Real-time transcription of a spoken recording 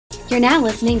You're now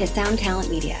listening to Sound Talent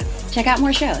Media. Check out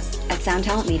more shows at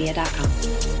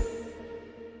soundtalentmedia.com.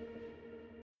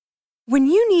 When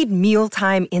you need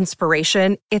mealtime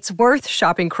inspiration, it's worth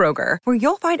shopping Kroger, where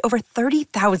you'll find over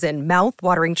 30,000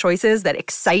 mouth-watering choices that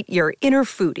excite your inner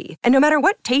foodie. And no matter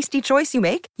what tasty choice you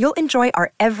make, you'll enjoy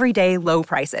our everyday low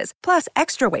prices, plus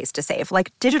extra ways to save,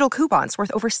 like digital coupons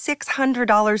worth over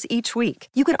 $600 each week.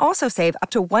 You can also save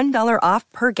up to $1 off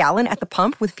per gallon at the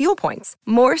pump with fuel points.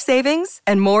 More savings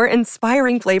and more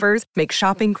inspiring flavors make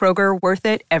shopping Kroger worth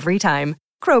it every time.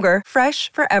 Kroger,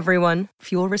 fresh for everyone.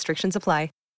 Fuel restrictions apply.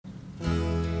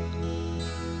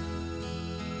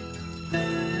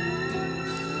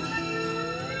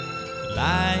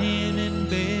 Lying in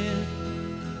bed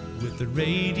with the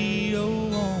radio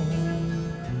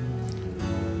on,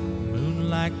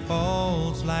 moonlight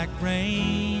falls like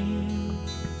rain,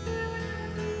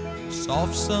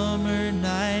 soft summer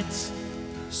nights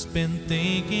spent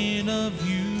thinking of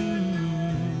you.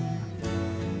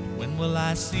 When will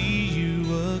I see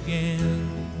you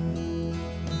again?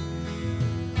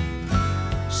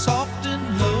 Soft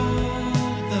and low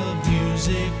the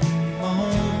music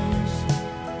moans,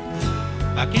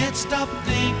 I can't stop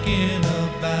thinking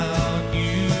about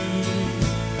you,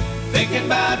 thinking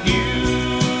about you.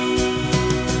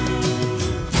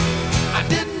 I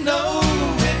didn't know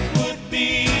it would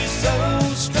be so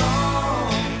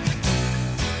strong,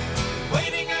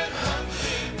 waiting and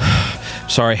hunting.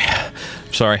 Sorry,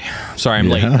 I'm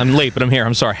late. I'm late, but I'm here.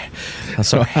 I'm sorry. I'm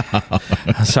sorry.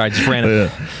 I just ran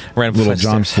little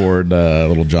John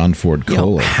Ford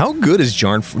Coley. How good is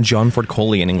John Ford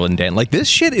Coley in England Dan? Like, this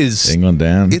shit is England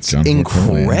Dan. It's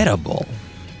incredible.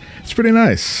 It's pretty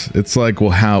nice. It's like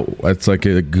it's like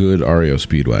a good REO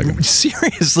Speedwagon.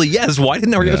 Seriously, yes. Why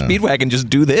didn't REO Speedwagon just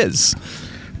do this?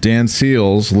 Dan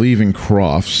Seals leaving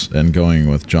Crofts and going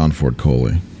with John Ford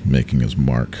Coley, making his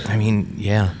mark. I mean,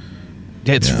 yeah.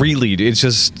 It's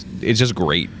just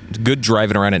great. Good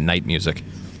driving around at night music.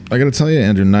 I got to tell you,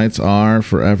 Andrew, nights are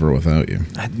forever without you.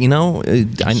 You know,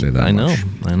 I know.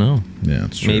 Yeah,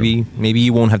 it's true. Maybe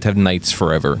you won't have to have nights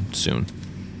forever soon.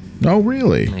 Oh,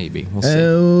 really? Maybe. We'll see.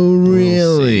 Oh,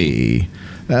 really?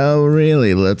 Oh,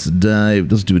 really? Let's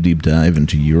do a deep dive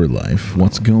into your life.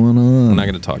 What's going on? I'm not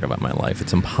going to talk about my life.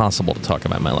 It's impossible to talk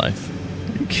about my life.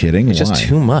 Are you kidding? It's Why? just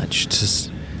too much.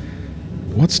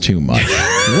 What's too much?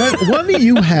 what do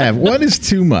you have? What is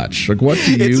too much? Like, what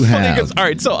do you have? Funny, all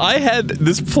right, so I had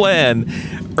this plan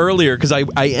earlier because I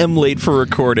am late for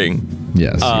recording.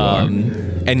 Yes, you are.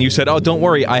 And you said, "Oh, don't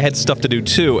worry, I had stuff to do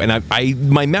too." And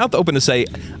my mouth opened to say,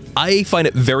 I find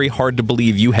it very hard to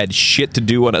believe you had shit to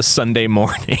do on a Sunday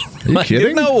morning. Are you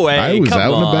kidding? No way. I was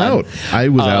out and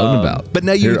about. But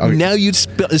now you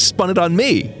spun it on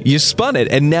me. You spun it,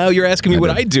 and now you're asking me what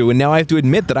I do, and now I have to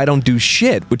admit that I don't do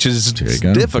shit, which is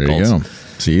difficult. There you go.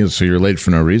 See, so you're late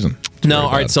for no reason. No,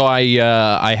 all right. So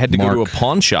I had to go to a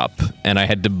pawn shop, and I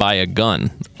had to buy a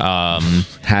gun.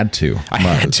 Had to.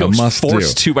 I was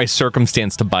forced to by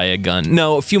circumstance to buy a gun.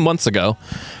 No, a few months ago.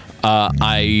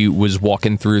 I was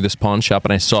walking through this pawn shop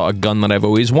and I saw a gun that I've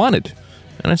always wanted.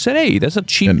 And I said, hey, that's a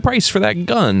cheap price for that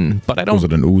gun. But I don't. Was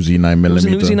it an Uzi 9mm? It was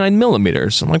an Uzi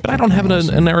 9mm. So I'm like, but I don't have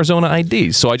an Arizona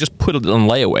ID. So I just put it on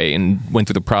layaway and went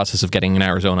through the process of getting an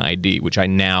Arizona ID, which I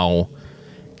now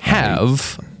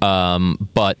have.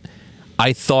 But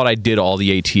I thought I did all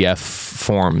the ATF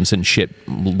forms and shit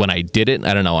when I did it.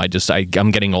 I don't know. I'm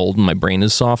getting old and my brain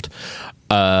is soft.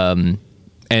 And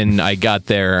I got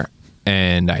there.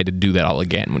 And I had to do that all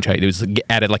again, which it was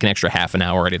added like an extra half an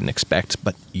hour I didn't expect.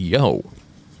 But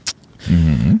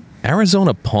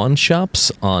Arizona pawn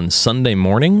shops on Sunday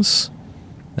mornings,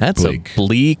 that's a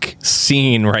bleak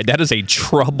scene, right? That is a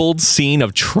troubled scene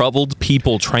of troubled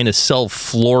people trying to sell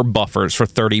floor buffers for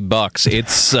 $30.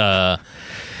 It's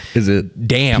Is it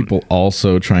people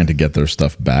also trying to get their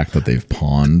stuff back that they've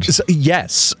pawned?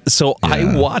 Yes. So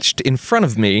I watched in front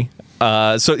of me.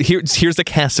 So here's the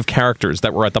cast of characters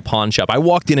that were at the pawn shop. I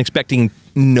walked in expecting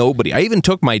nobody. I even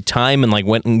took my time and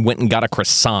went and got a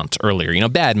croissant earlier.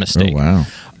 Bad mistake. Oh,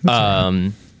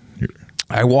 wow.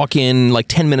 I walk in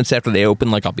 10 minutes after they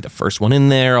open. I'll be the first one in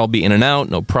there. I'll be in and out,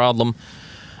 no problem.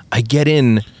 I get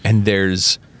in and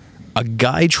there's a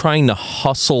guy trying to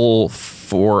hustle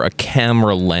for a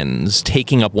camera lens,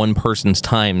 taking up one person's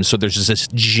time. So there's just this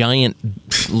giant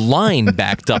line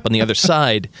backed up on the other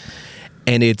side.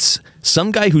 And it's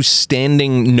some guy who's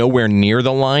standing nowhere near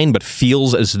the line, but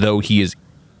feels as though he is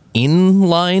in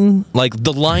line.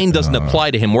 The line doesn't apply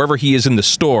to him. Wherever he is in the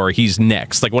store, he's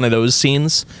next. One of those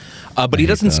scenes. But he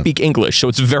doesn't speak English, so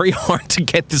it's very hard to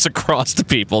get this across to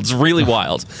people. It's really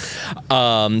wild.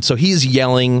 So he's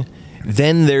yelling.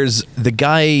 Then there's the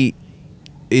guy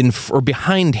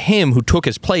behind him, who took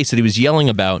his place that he was yelling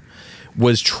about,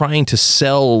 was trying to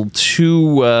sell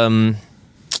two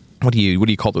what do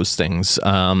you call those things?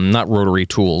 Not rotary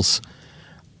tools.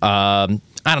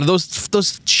 I don't know, those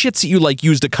shits that you like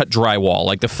use to cut drywall,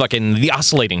 like the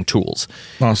oscillating tools.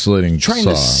 Oscillating trying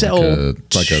saw, to sell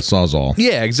like a sawzall.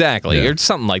 Yeah, exactly, or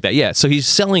something like that. Yeah, so he's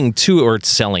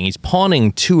he's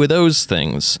pawning two of those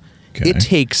things. Okay.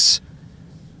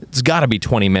 It's got to be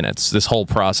 20 minutes, this whole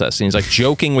process. And he's like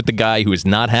joking with the guy who is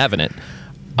not having it.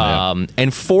 Yeah.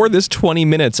 And for this 20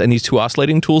 minutes and these two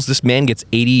oscillating tools, this man gets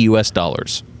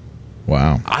 $80.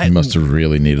 Wow. He must have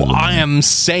really needed them. I am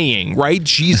saying, right?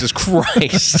 Jesus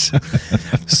Christ.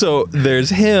 So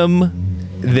there's him.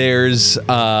 There's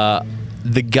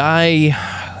the guy.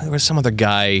 There was some other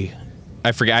guy.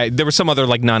 I forget. There was some other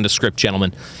like nondescript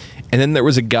gentleman. And then there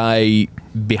was a guy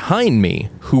behind me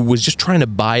who was just trying to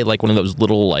buy like one of those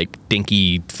little like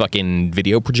dinky fucking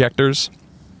video projectors.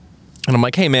 And I'm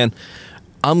like, hey man,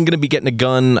 I'm going to be getting a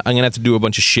gun. I'm going to have to do a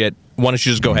bunch of shit. Why don't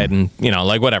you just go ahead and,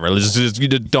 like whatever. Just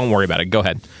don't worry about it. Go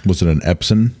ahead. Was it an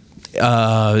Epson?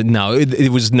 No, it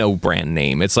was no brand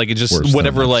name. It's like it just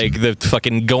whatever, like the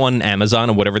fucking go on Amazon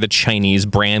and whatever the Chinese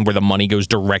brand where the money goes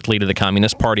directly to the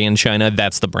Communist Party in China.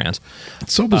 That's the brand.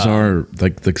 It's so bizarre.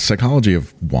 Like the psychology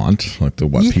of want, like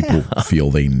what people feel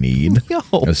they need.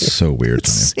 Is so weird.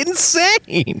 It's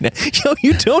insane.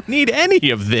 You don't need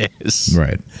any of this.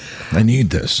 Right. I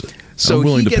need this. So I'm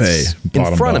willing he to pay. gets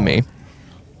in front of me.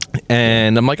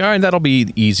 And I'm like, all right, that'll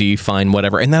be easy, fine,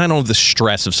 whatever. And then I don't have the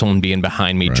stress of someone being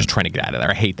behind me just trying to get out of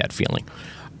there. I hate that feeling.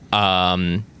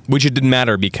 Which it didn't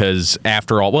matter because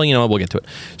after all, we'll get to it.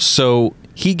 So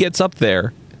he gets up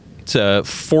there. It's a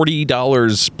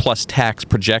 $40 plus tax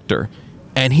projector.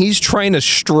 And he's trying to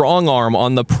strong arm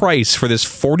on the price for this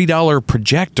 $40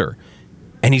 projector.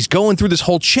 And he's going through this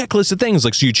whole checklist of things.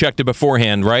 Like, so you checked it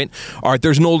beforehand, right? All right,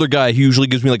 there's an older guy who usually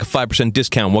gives me like a 5%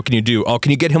 discount. What can you do? Oh,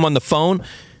 can you get him on the phone?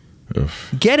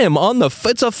 Oof. Get him on the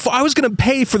I was going to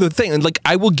pay for the thing. And like,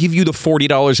 I will give you the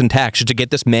 $40 in tax to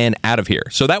get this man out of here.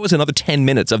 So that was another 10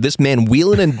 minutes of this man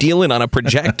wheeling and dealing on a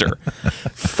projector.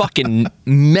 Fucking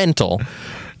mental.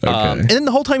 Okay. And then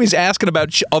the whole time he's asking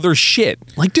about other shit.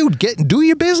 Like, dude, do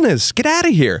your business. Get out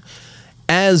of here.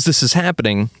 As this is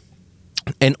happening,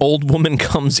 an old woman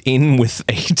comes in with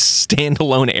a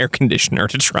standalone air conditioner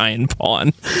to try and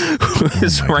pawn, who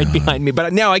is right behind me.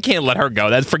 But now I can't let her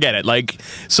go. Forget it. Like,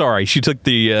 sorry, she took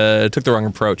the wrong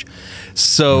approach.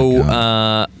 So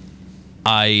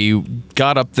I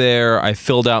got up there. I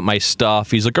filled out my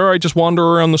stuff. He's like, all right, just wander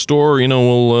around the store.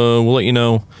 We'll let you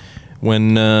know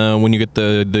when you get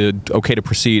the okay to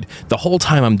proceed. The whole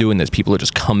time I'm doing this, people are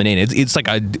just coming in. It's like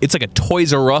a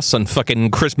Toys R Us on fucking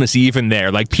Christmas Eve in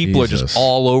there. Like, people are just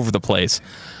all over the place.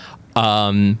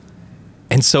 And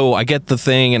so I get the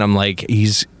thing, and I'm like,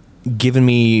 he's giving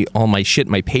me all my shit,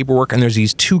 my paperwork, and there's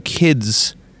these two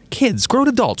kids, grown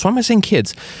adults. Why am I saying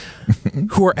kids?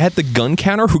 Who are at the gun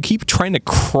counter who keep trying to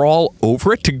crawl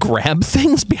over it to grab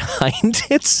things behind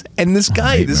it. And this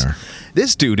guy,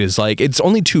 this dude is like, it's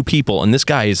only two people, and this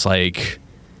guy is like,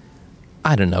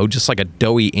 I don't know, just like a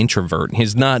doughy introvert.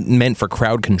 He's not meant for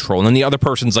crowd control. And then the other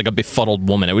person's like a befuddled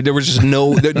woman. There was just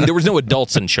there was no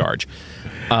adults in charge.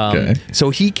 So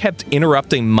he kept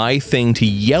interrupting my thing to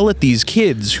yell at these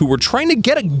kids who were trying to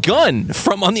get a gun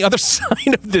from on the other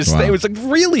side of this thing. It was like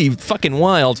really fucking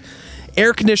wild.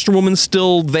 Air conditioner woman's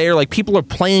still there. Like, people are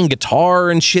playing guitar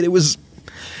and shit. It was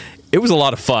a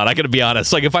lot of fun. I got to be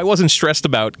honest. Like, if I wasn't stressed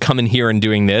about coming here and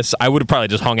doing this, I would have probably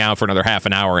just hung out for another half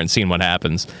an hour and seen what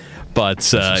happens. But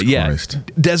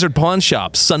Desert Pawn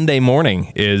Shop Sunday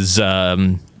morning is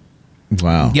wow.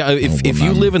 Yeah, if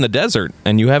you live in the desert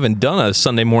and you haven't done a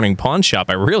Sunday morning pawn shop,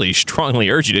 I really strongly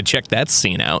urge you to check that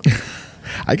scene out.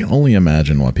 I can only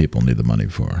imagine what people need the money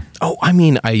for. Oh, I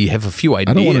mean, I have a few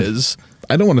ideas.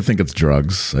 I don't want to think it's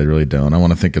drugs. I really don't. I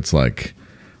want to think it's like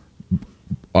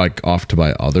off to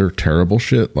buy other terrible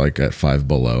shit, like at Five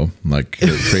Below, like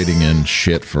trading in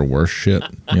shit for worse shit.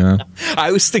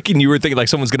 I was thinking you were thinking like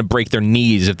someone's going to break their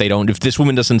knees if this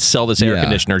woman doesn't sell this air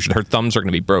conditioner. Her thumbs are going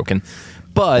to be broken.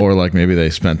 Or like maybe they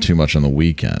spent too much on the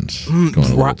weekend.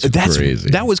 That's crazy.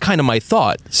 That was kind of my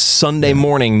thought. Sunday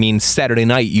morning means Saturday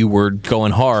night you were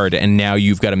going hard, and now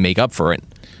you've got to make up for it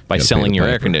by selling your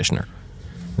air conditioner.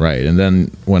 Right, and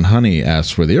then when Honey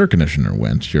asks where the air conditioner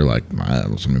went, you're like,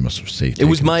 somebody must have saved it. It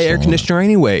was my air conditioner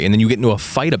anyway, and then you get into a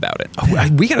fight about it.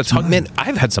 We got to talk, man.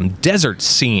 I've had some desert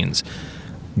scenes.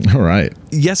 All right.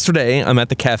 Yesterday, I'm at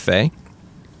the cafe,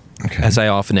 as I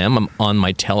often am. I'm on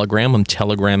my Telegram. I'm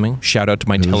telegramming. Shout out to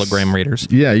my Telegram readers.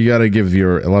 Yeah, you got to give a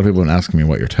lot of people have been asking me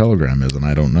what your Telegram is, and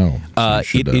I don't know. So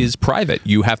it is private.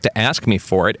 You have to ask me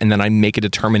for it, and then I make a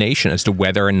determination as to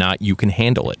whether or not you can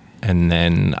handle it. And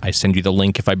then I send you the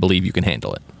link if I believe you can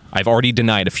handle it. I've already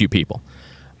denied a few people.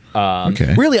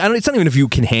 Okay. Really, it's not even if you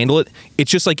can handle it.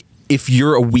 It's just like if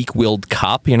you're a weak-willed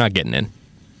cop, you're not getting in.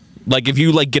 Like, if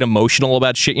you, like, get emotional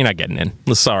about shit, you're not getting in.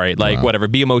 Sorry. Like, whatever.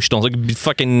 Be emotional. Like,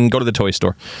 fucking go to the toy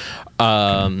store.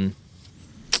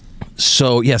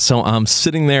 So I'm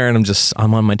sitting there, and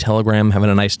I'm on my Telegram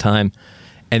having a nice time.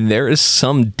 And there is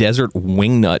some desert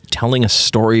wingnut telling a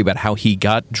story about how he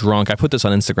got drunk. I put this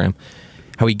on Instagram.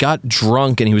 How he got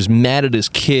drunk, and he was mad at his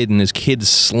kid, and his kid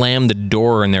slammed the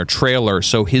door in their trailer.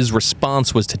 So his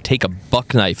response was to take a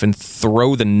buck knife and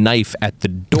throw the knife at the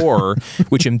door,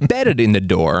 which embedded in the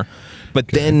door. But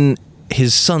then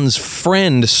his son's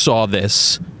friend saw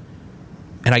this,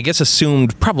 and I guess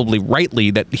assumed, probably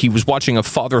rightly, that he was watching a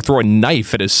father throw a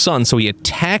knife at his son. So he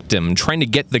attacked him, trying to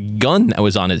get the gun that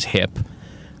was on his hip.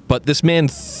 But this man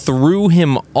threw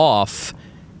him off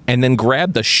and then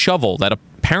grabbed a shovel that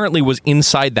apparently was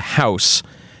inside the house,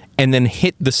 and then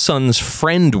hit the son's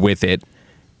friend with it.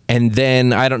 And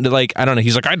then I don't know.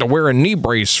 He's like, I had to wear a knee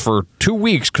brace for 2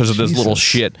 weeks because of this little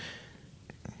shit.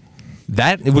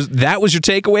 That was your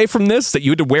takeaway from this? That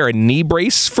you had to wear a knee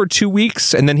brace for 2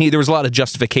 weeks, and then there was a lot of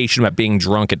justification about being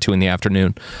drunk at 2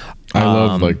 p.m. I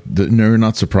love you're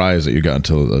not surprised that you got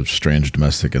into a strange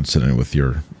domestic incident with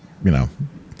your,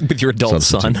 with your adult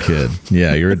son. Kid.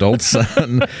 Yeah, your adult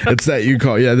son. It's that you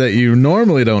call, that you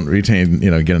normally don't retain,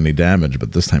 get any damage,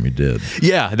 but this time you did.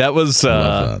 Yeah, that was, I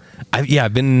love that.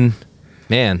 I've been,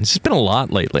 man, it's just been a lot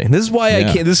lately. This is why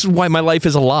this is why my life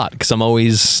is a lot, because I'm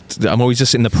always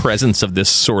just in the presence of this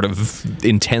sort of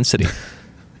intensity.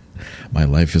 My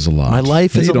life is a lot. My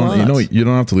life is a lot. You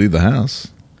don't have to leave the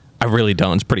house. I really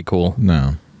don't. It's pretty cool.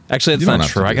 No. Actually, that's not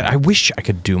true. I wish I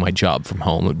could do my job from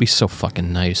home. It would be so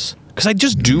fucking nice. Because I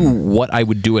just do what I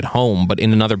would do at home, but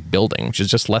in another building, which is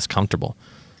just less comfortable.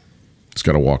 Just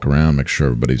got to walk around, make sure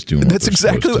everybody's doing what That's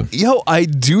exactly. I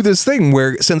do this thing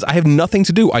where, since I have nothing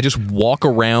to do, I just walk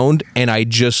around and I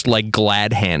just like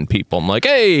glad hand people. I'm like,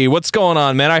 hey, what's going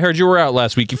on, man? I heard you were out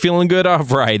last week. You feeling good? All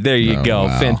right, there you go.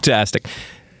 Wow. Fantastic.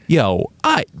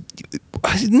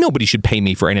 Nobody should pay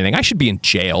me for anything. I should be in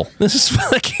jail. This is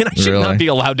fucking. I should not be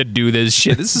allowed to do this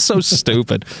shit. This is so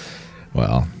stupid.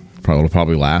 Well. It'll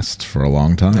probably last for a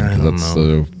long time.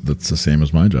 That's the same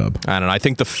as my job. I don't know. I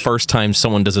think the first time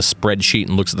someone does a spreadsheet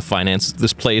and looks at the finances of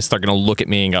this place, they're going to look at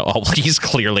me and go, "Oh, he's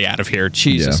clearly out of here."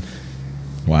 Jesus.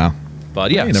 Yeah. Wow.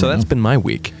 But so that's been my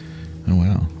week. Oh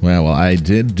wow. Well, I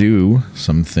did do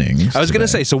some things. I was going to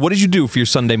say. So, what did you do for your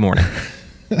Sunday morning?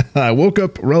 I woke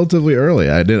up relatively early.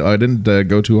 I didn't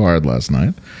go too hard last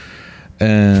night.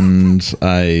 And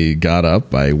I got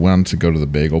up. I went to go to the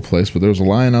bagel place, but there was a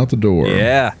line out the door.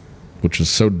 Yeah. Which is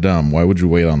so dumb. Why would you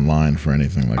wait online for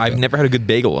anything like that? I've never had a good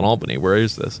bagel in Albany. Where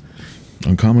is this?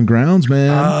 Uncommon Grounds,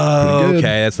 man. Oh,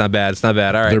 okay. That's not bad. It's not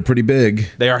bad. All right. They're pretty big.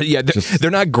 They are. Yeah,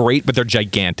 they're not great, but they're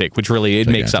gigantic, which really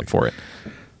makes up for it.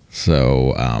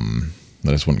 So I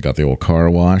just went and got the old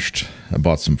car washed. I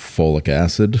bought some folic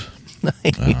acid.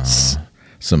 Nice.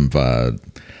 Some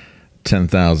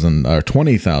 10,000 or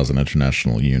 20,000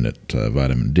 international unit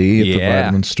vitamin D at the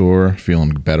vitamin store. Feeling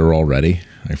better already.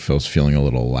 I was feeling a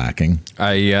little lacking.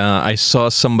 I saw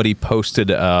somebody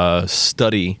posted a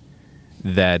study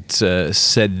that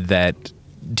said that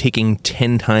taking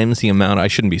 10 times the amount, I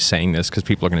shouldn't be saying this because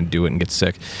people are going to do it and get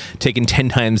sick, taking 10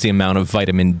 times the amount of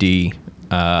vitamin D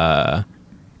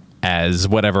as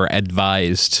whatever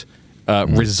advised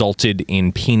resulted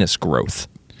in penis growth.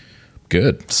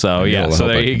 Good. So so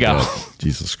there you go.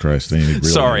 Jesus Christ! I'm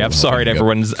sorry to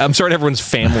everyone's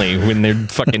family when their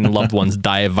fucking loved ones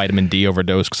die of vitamin D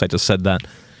overdose because I just said that.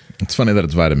 It's funny that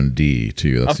it's vitamin D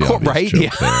too. That's the obvious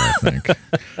joke there. I think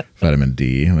vitamin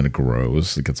D, when it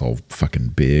grows, it gets all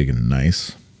fucking big and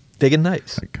nice. Big and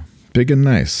nice. Like big and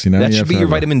nice. That should be your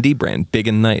vitamin D brand. Big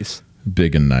and nice.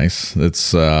 Big and nice. It's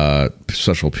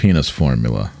special penis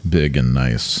formula. Big and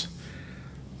nice.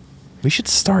 We should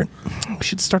start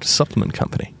a supplement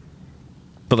company.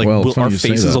 But our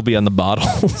faces will be on the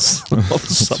bottles.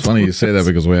 It's funny you say that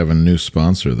because we have a new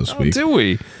sponsor this week. Do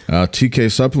we?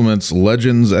 TK Supplements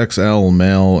Legends XL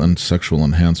Male and Sexual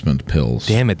Enhancement Pills.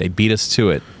 Damn it, they beat us to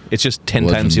it. It's just 10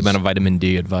 times the amount of vitamin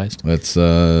D advised. It's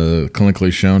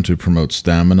clinically shown to promote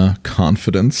stamina,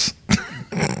 confidence,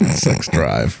 sex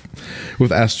drive,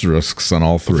 with asterisks on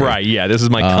all three. Right, yeah, this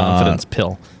is my confidence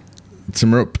pill.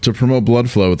 To promote blood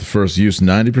flow with the first use,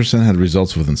 90% had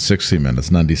results within 60 minutes.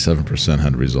 97%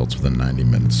 had results within 90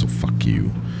 minutes. So fuck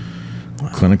you.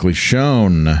 Clinically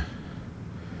shown.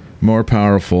 More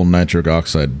powerful nitric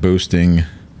oxide boosting.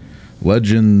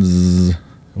 Legends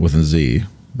with a Z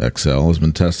XL has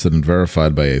been tested and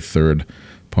verified by a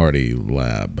third-party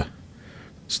lab.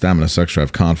 Stamina Sex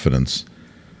Drive Confidence.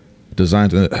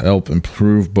 Designed to help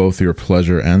improve both your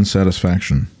pleasure and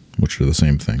satisfaction, which are the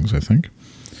same things, I think.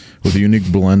 With a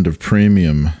unique blend of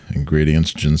premium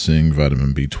ingredients, ginseng,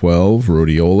 vitamin B12,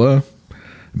 rhodiola,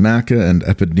 maca, and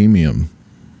epidemium.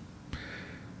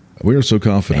 We are so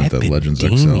confident that Legends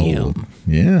XL...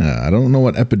 Yeah, I don't know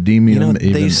what epidemium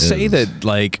even they is. say that,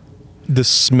 like, the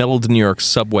smell of the New York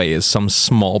subway is some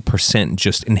small percent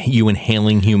just you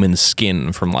inhaling human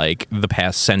skin from, like, the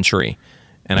past century.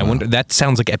 And I wonder, that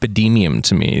sounds like epidemium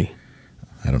to me.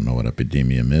 I don't know what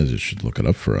epidemium is. You should look it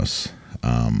up for us.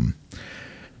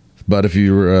 But if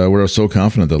you we're so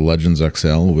confident that Legends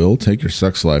XL will take your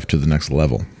sex life to the next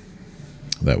level,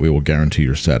 that we will guarantee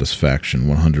your satisfaction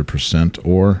 100%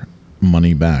 or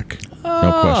money back.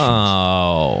 No questions.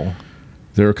 Oh.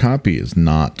 Their copy is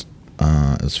not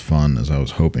as fun as I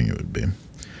was hoping it would be.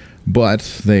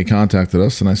 But they contacted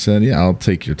us and I said, yeah, I'll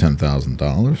take your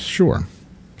 $10,000. Sure.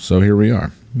 So here we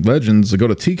are. Legends, go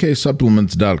to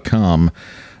tksupplements.com,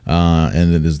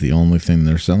 and it is the only thing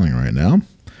they're selling right now.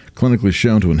 Clinically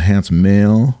shown to enhance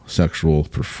male sexual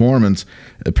performance.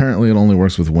 Apparently it only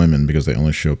works with women because they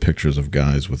only show pictures of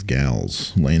guys with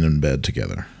gals laying in bed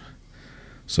together.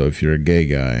 So if you're a gay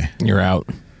guy... You're out.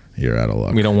 You're out of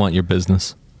luck. We don't want your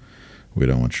business. We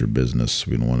don't want your business.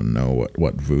 We don't want to know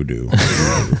what voodoo.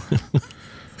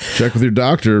 Check with your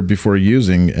doctor before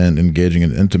using and engaging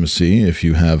in intimacy. If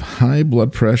you have high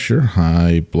blood pressure,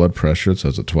 it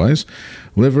says it twice,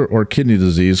 liver or kidney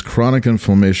disease, chronic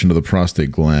inflammation of the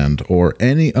prostate gland, or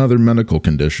any other medical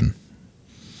condition.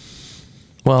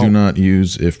 Well, do not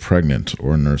use if pregnant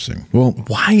or nursing. Well,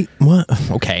 why?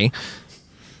 What? Okay.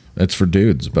 It's for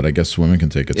dudes, but I guess women can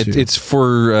take it too. It's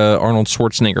for Arnold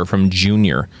Schwarzenegger from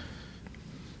Junior.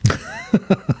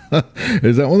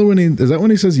 Is that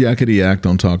when he says yakety yak,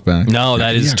 don't talk back? No,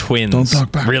 that is Twins. Don't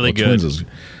talk back. Really good.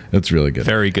 It's really good.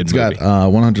 Very good. It's movie. got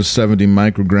 170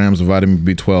 micrograms of vitamin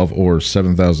B12 or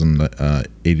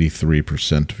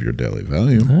 7,083% of your daily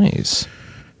value. Nice.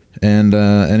 And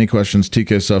any questions,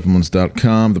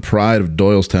 tksupplements.com, the pride of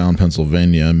Doylestown,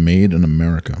 Pennsylvania, made in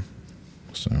America.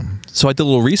 So I did a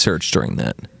little research during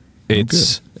that.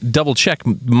 It's double check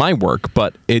my work,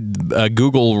 but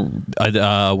Google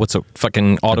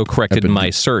auto-corrected my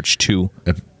search to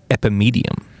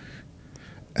epimedium.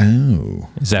 Oh.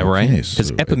 Is that right? Because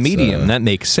so epimedium, that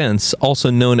makes sense, also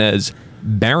known as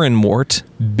barrenwort,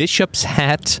 bishop's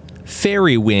hat,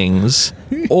 fairy wings,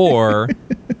 or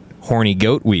horny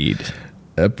goatweed.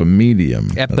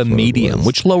 Epimedium,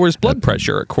 which lowers blood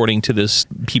pressure, according to this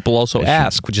People Also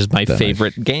Ask, which is my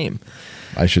favorite game.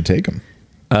 I should take them.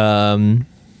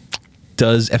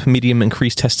 Does epimedium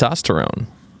increase testosterone?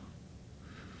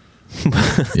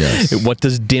 Yes. What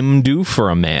does DIM do for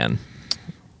a man?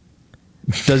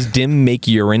 Does DIM make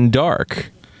urine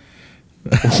dark?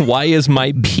 Why is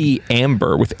my pee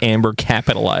amber with amber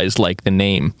capitalized like the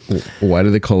name? Why do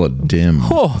they call it DIM?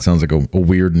 Oh. It sounds like a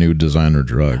weird new designer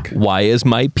drug. Why is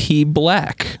my pee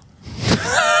black?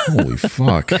 Holy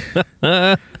fuck.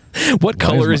 What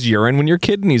color is urine when your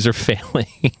kidneys are failing?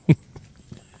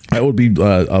 That would be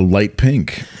a light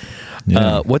pink.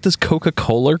 Yeah. What does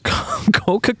Coca-Cola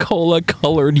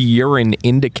colored urine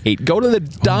indicate? Go to the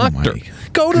doctor.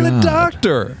 Go to the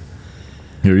doctor.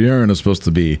 Your urine is supposed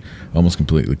to be almost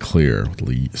completely clear with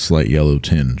a slight yellow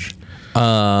tinge.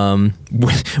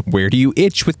 Where do you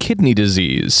itch with kidney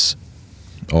disease?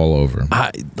 All over.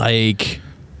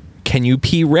 Can you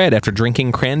pee red after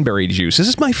drinking cranberry juice? This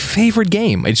is my favorite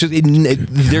game. It's just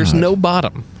there's no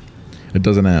bottom. It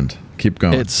doesn't end. Keep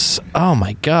going. It's, oh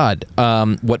my God.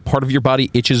 What part of your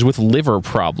body itches with liver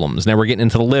problems? Now we're getting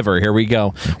into the liver. Here we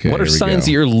go. Okay, what are signs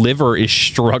that your liver is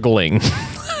struggling?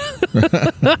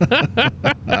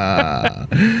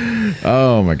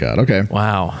 Oh my God. Okay.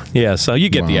 Wow. Yeah, so you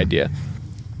get the idea.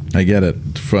 I get it.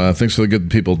 Thanks for the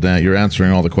good people down. You're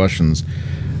answering all the questions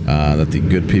that the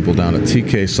good people down at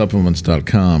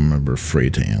tksupplements.com are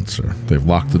afraid to answer. They've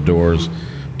locked the doors,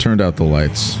 turned out the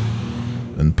lights,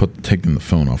 and taken the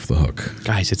phone off the hook.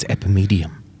 Guys, it's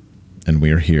epimedium. And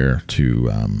we are here to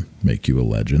make you a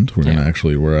legend. We're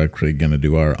actually gonna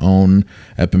do our own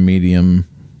epimedium.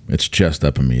 It's just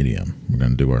epimedium. We're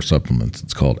gonna do our supplements.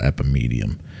 It's called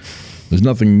epimedium. There's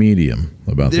nothing medium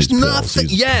about these pills. There's nothing.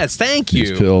 Yes, thank you.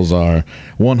 These pills are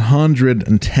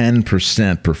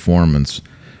 110% performance.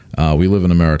 We live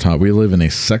in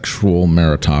a sexual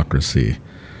meritocracy.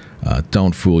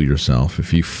 Don't fool yourself.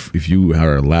 If you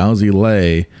are a lousy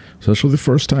lay, especially the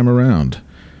first time around,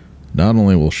 not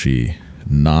only will she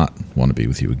not want to be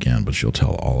with you again, but she'll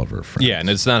tell all of her friends. Yeah, and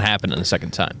it's not happening the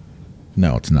second time.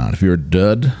 No, it's not. If you're a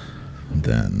dud,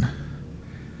 then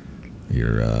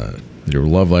your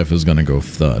love life is going to go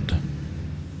thud.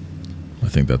 I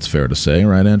think that's fair to say,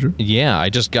 right, Andrew? Yeah, I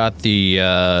just got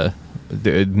the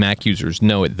Mac users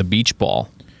know it, the beach ball,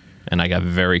 and I got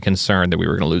very concerned that we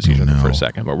were going to lose each other for a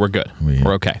second, but we're good.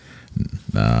 We're okay.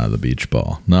 Nah, the beach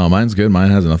ball. No, mine's good.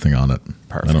 Mine has nothing on it.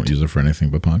 Perfect. I don't use it for anything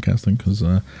but podcasting because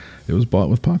it was bought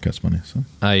with podcast money. So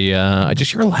I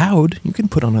just, you're allowed. You can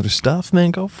put on other stuff,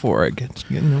 man. Go for it. Get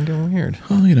weird.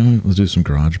 Well, let's do some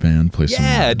GarageBand. Play some.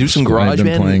 Yeah, do some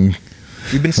GarageBand.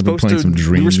 We've been supposed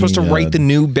to. We were supposed to write the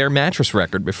new Bear Mattress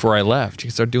record before I left. You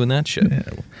can start doing that shit. Yeah.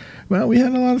 Well, we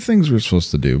had a lot of things we were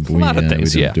supposed to do, but a lot of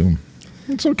things, we didn't do them.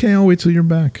 It's okay. I'll wait till you're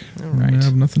back. All right. I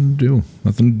have nothing to do.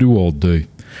 Nothing to do all day.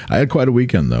 I had quite a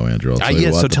weekend, though, Andrew. I'll tell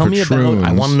you what. So tell me about.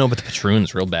 I want to know about the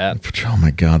Patroons real bad. Oh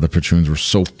my God, the Patroons were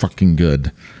so fucking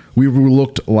good. We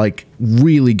looked like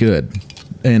really good,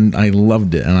 and I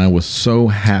loved it, and I was so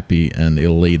happy and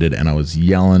elated, and I was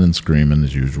yelling and screaming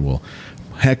as usual,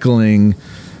 heckling,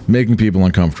 making people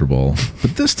uncomfortable.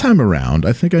 But this time around,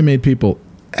 I think I made people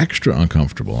extra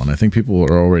uncomfortable, and I think people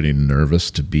are already nervous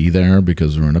to be there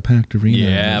because we're in a packed arena.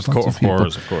 Yeah, of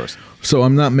course. So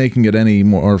I'm not making it any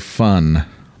more fun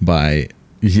by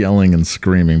yelling and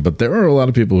screaming, but there are a lot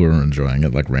of people who are enjoying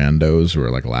it, like randos who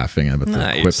are like laughing at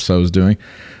the quips I was doing.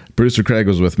 Producer Craig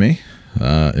was with me.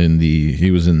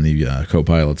 He was in the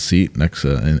co-pilot seat next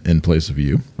in place of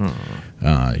you.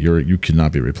 You could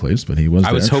not be replaced, but he was.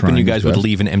 I was hoping you guys would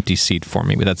leave an empty seat for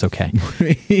me, but that's okay.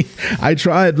 I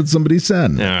tried, but somebody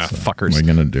said, "Fuckers." What are you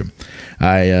gonna do?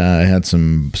 I had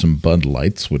some Bud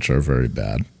Lights, which are very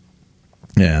bad,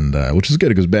 and which is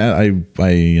good because I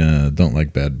don't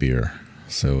like bad beer.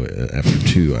 So after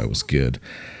 2, I was good.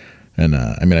 And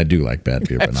I do like bad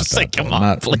beer, but not that. Come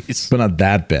on, please. But not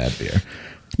that bad beer.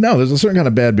 No, there's a certain kind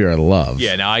of bad beer I love.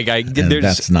 Yeah, no,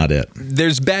 that's not it.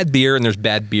 There's bad beer, and there's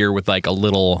bad beer with like a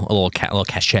little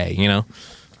cachet,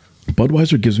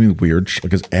 Budweiser gives me weird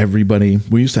because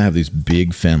we used to have these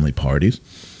big family parties,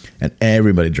 and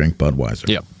everybody drank Budweiser.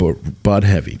 Yeah, Bud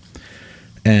Heavy,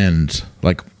 and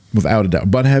like without a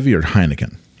doubt, Bud Heavy or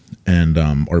Heineken, and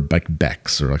or like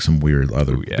Beck's or like some weird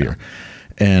other beer,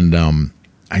 and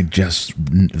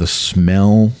the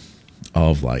smell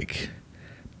of like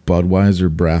Budweiser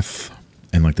breath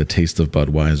and like the taste of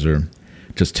Budweiser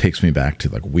just takes me back to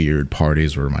like weird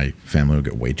parties where my family would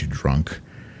get way too drunk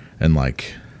and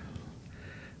like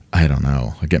I don't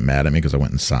know, I get mad at me because I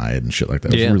went inside and shit like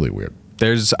that. It was really weird.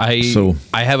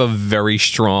 I have a very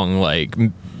strong like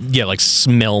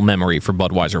smell memory for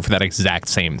Budweiser for that exact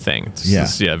same thing.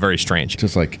 It's very strange.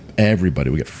 Just like everybody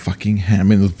would get fucking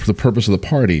hammered. I mean, the purpose of the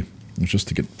party was just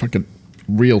to get fucking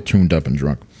real tuned up and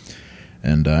drunk.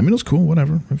 And it was cool.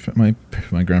 Whatever. My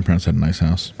grandparents had a nice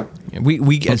house.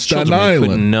 We as children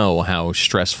couldn't know how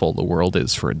stressful the world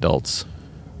is for adults.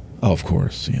 Oh, of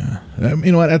course, yeah.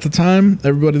 You know what? At the time,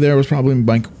 everybody there was probably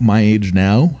my age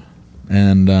now,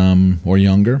 and or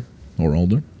younger or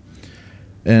older,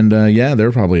 and they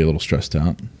were probably a little stressed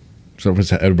out. So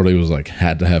everybody was like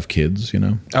had to have kids,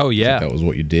 Oh yeah, that was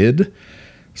what you did.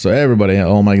 So everybody,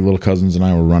 all my little cousins and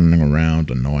I were running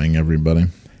around annoying everybody.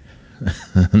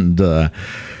 And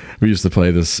we used to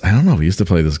play this, we used to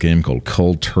play this game called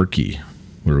Cold Turkey,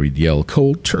 where we'd yell,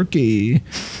 "Cold Turkey,"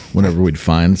 whenever we'd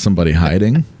find somebody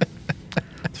hiding.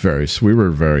 We were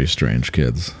very strange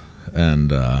kids.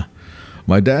 And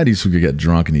my dad used to get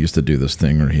drunk, and he used to do this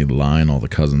thing where he'd line all the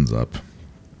cousins up.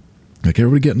 Like,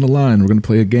 everybody get in the line, we're going to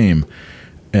play a game.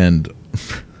 And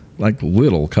like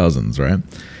little cousins, right? And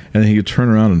then he would turn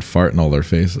around and fart in all their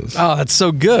faces. Oh, that's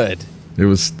so good. It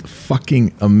was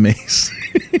fucking amazing.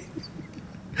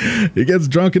 He gets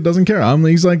drunk and doesn't care.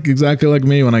 He's like exactly like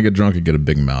me. When I get drunk, I get a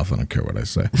big mouth. I don't care what I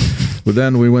say. But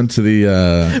then we went to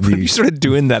the you started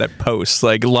doing that at posts,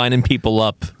 like lining people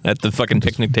up at the fucking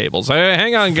picnic tables. Hey,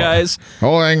 hang on, guys.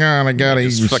 Oh, hang on. I gotta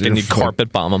eat. Fucking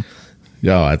carpet bomb them.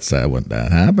 Yo, that's what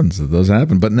that happens. It does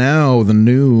happen. But now the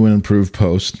new and improved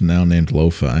Post, now named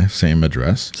Lo-Fi, same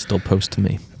address. Still Post to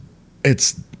me.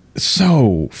 It's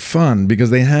so fun because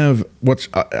they have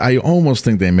I almost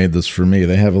think they made this for me.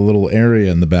 They have a little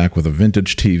area in the back with a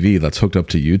vintage TV that's hooked up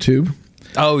to YouTube.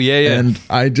 Oh yeah. And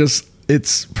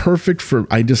it's perfect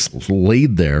I just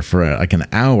laid there for like an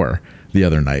hour the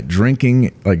other night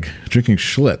drinking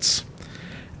Schlitz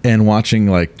and watching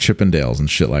like Chippendales and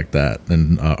shit like that.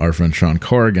 And our friend Sean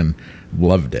Corrigan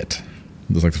loved it.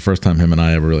 It was like the first time him and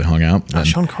I ever really hung out.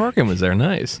 Sean Corrigan was there.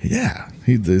 Nice. Yeah.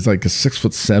 He's like a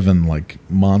 6'7" like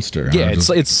monster. Yeah, I'm just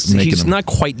it's making he's him- not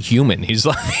quite human. He's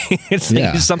like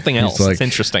he's something else. He's like- It's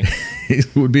interesting. He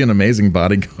would be an amazing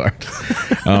bodyguard.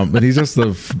 But he's just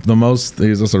the most.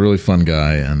 He's just a really fun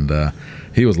guy, and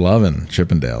he was loving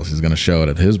Chippendales. He's going to show it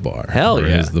at his bar. Hell or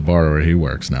yeah. the bar where he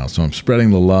works now. So I'm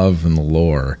spreading the love and the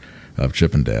lore of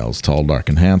Chippendales, Tall, Dark,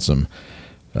 and Handsome.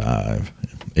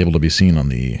 Able to be seen on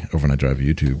the Overnight Drive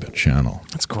YouTube channel.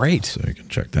 That's great. So you can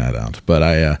check that out. But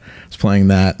I was playing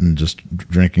that and just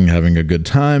drinking, having a good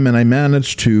time, and I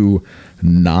managed to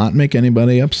not make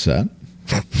anybody upset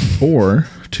or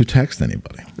to text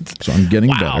anybody. So I'm getting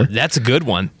Wow, better. that's a good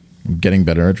one. I'm getting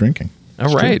better at drinking. All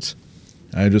It's true. right.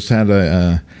 I just had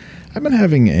I've been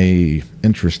having a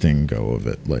interesting go of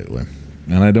it lately.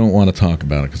 And I don't want to talk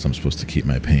about it because I'm supposed to keep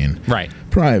my pain Right.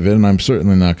 private, and I'm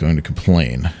certainly not going to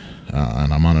complain.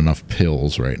 And I'm on enough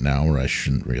pills right now where I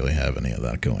shouldn't really have any of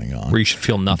that going on. Where you should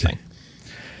feel nothing.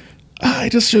 I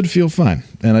just should feel fine,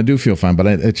 and I do feel fine, but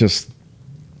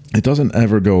it doesn't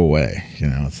ever go away. You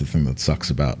know, it's the thing that sucks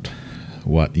about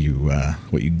what you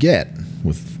get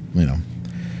with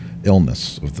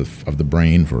illness of the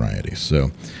brain variety.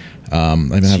 So I've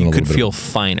been So having you a could little bit. feel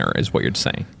finer, is what you're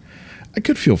saying. I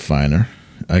could feel finer.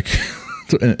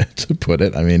 To put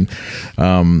it, I mean,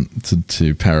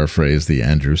 to paraphrase the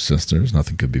Andrews sisters,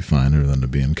 nothing could be finer than to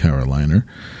be in Carolina.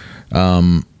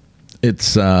 It's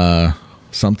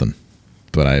something,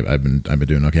 but I've been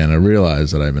doing okay, and I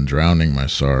realize that I've been drowning my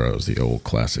sorrows, the old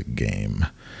classic game,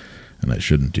 and I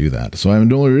shouldn't do that. So I'm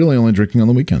really only drinking on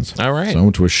the weekends. All right. So I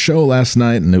went to a show last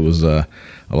night, and it was a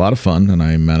lot of fun, and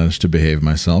I managed to behave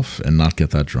myself and not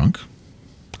get that drunk.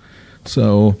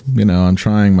 So I'm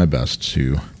trying my best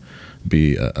to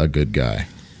be a good guy.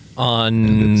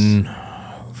 On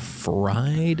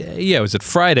Friday? Yeah, was it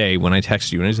Friday when I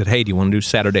texted you and I said, hey, do you want to do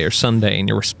Saturday or Sunday? And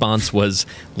your response was,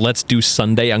 let's do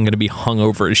Sunday. I'm going to be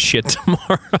hungover as shit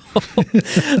tomorrow.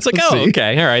 It's like, oh, See?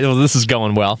 okay. All right. Well, this is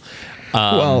going well.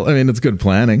 Well, I mean, it's good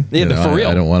planning. Yeah, for real.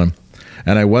 I don't want to.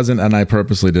 And I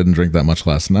purposely didn't drink that much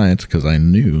last night because I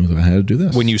knew that I had to do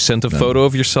this. When you sent a photo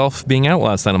of yourself being out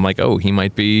last night, I'm like, oh, he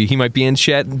might be in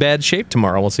bad shape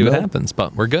tomorrow. We'll see what No. happens,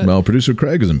 but we're good. Well, producer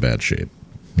Craig is in bad shape.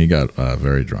 He got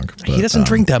very drunk. But, he doesn't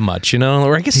drink that much,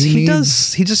 or I guess he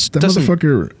does. He just That doesn't.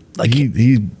 motherfucker. like,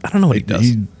 he. I don't know what he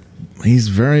does. He's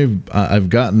very. I've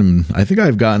gotten him. I think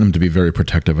I've gotten him to be very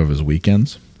protective of his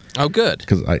weekends. Oh, good.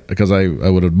 Because I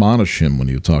would admonish him when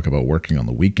you talk about working on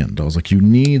the weekend. I was like, you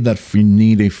need a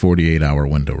 48-hour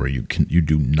window where you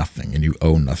do nothing and you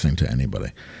owe nothing to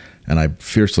anybody. And I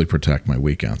fiercely protect my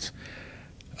weekends.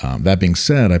 That being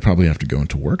said, I probably have to go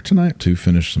into work tonight to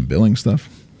finish some billing stuff.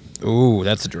 Ooh,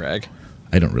 that's a drag.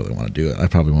 I don't really want to do it. I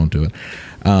probably won't do it.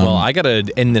 Well, I got to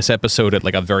end this episode at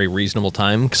like a very reasonable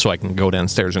time so I can go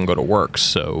downstairs and go to work.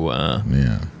 So,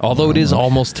 Yeah. although it is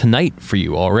almost tonight for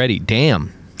you already,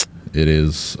 damn. It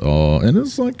is. And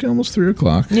it's like almost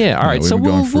 3:00. Yeah, all right. We've So been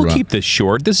going we'll for, keep this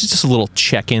short. This is just a little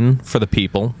check-in for the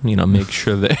people. Make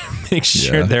sure that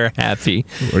Yeah. they're happy.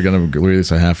 We're gonna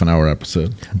release a half-an-hour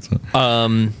episode.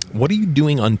 What are you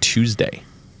doing on Tuesday?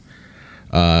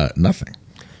 Nothing.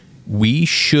 We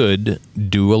should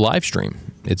do a live stream.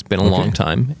 It's been a long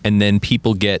time, and then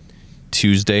people get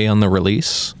Tuesday on the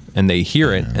release, and they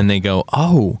hear it, and they go,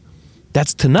 "Oh,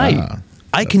 that's tonight.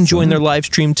 I can join their live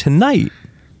stream tonight."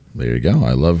 There you go.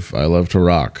 I love to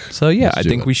rock. So yeah, Let's I do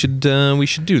think it. we should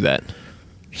do that.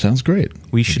 Sounds great.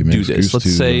 We should do this.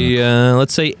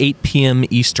 Let's say 8 p.m.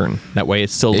 Eastern. That way,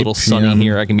 it's still a 8 little sunny p.m.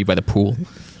 here. I can be by the pool.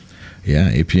 Yeah,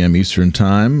 8 p.m. Eastern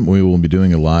time. We will be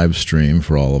doing a live stream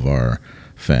for all of our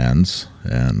fans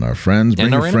and our friends. Bring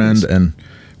And a our friend enemies. and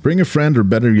bring a friend, or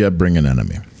better yet, bring an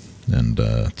enemy. And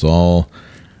it's all.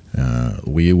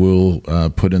 We will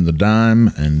put in the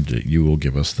dime, and you will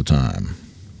give us the time.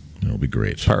 It'll be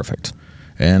great. Perfect.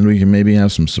 And we can maybe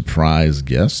have some surprise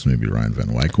guests. Maybe Ryan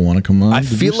Van Wyck will want to come on. I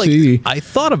Did feel you like see- I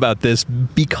thought about this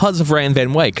because of Ryan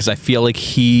Van Wyck, because I feel like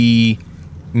he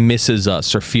misses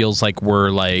us or feels like we're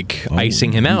like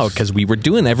icing him out because we were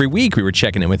doing every week. We were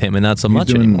checking in with him, and not so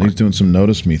much anymore. He's doing some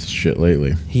Notice Me shit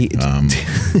lately. He,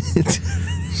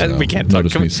 So we can't talk.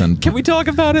 Notice Me sent- Can we talk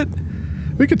about it?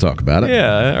 We could talk about it.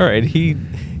 Yeah. All right. He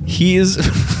is.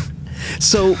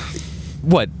 So,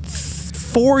 what?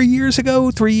 3 years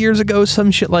ago,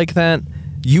 some shit like that.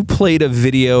 You played a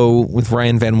video with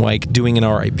Ryan Van Wyck doing an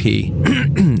RIP.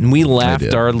 We laughed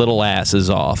did. our little asses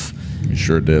off. You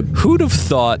sure did. Who'd have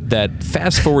thought that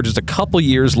fast forward just a couple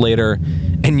years later,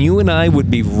 and you and I would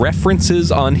be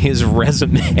references on his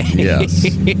resume? Yes.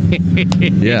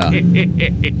 Yeah.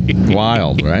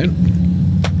 Wild, right?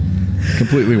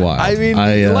 Completely wild. I mean,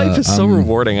 life is so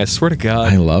rewarding. I swear to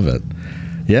God. I love it.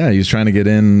 Yeah, he's trying to get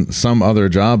in some other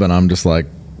job, and I'm just like,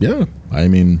 yeah. I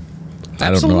mean,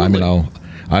 I don't know. I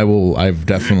mean, I've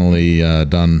definitely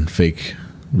done fake,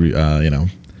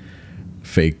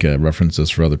 fake references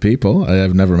for other people.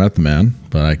 I've never met the man,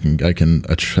 but I can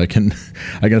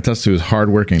attest to his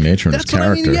hardworking nature and his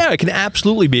character. I mean, yeah, I can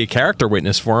absolutely be a character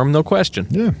witness for him, no question.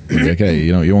 Yeah. Okay.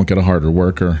 You won't get a harder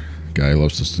worker. Guy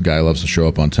loves to show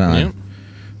up on time. Yep.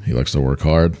 He likes to work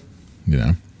hard.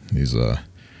 He's a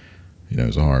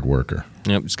hard worker.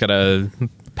 Yep. He's got a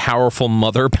powerful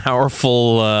mother,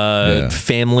 powerful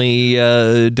family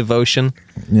devotion.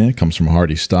 Yeah. Comes from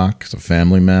hardy stock. He's a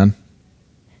family man.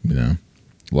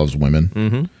 Loves women.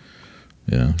 Mm-hmm.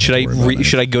 Yeah.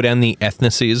 Should I go down the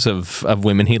ethnicities of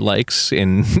women he likes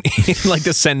in like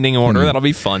descending order? That'll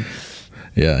be fun.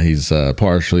 Yeah, he's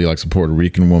partially likes a Puerto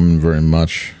Rican woman very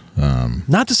much.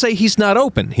 Not to say he's not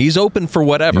open. He's open for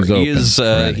whatever. He is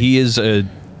a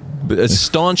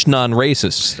staunch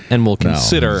non-racist and will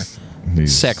consider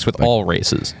sex with all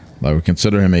races. I would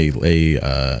consider him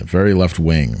a very left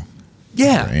wing.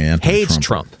 Yeah, hates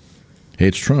Trump.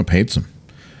 Hates Trump. Hates him.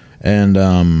 And,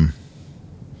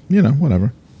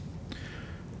 whatever.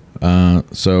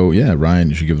 So, yeah, Ryan,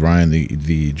 you should give Ryan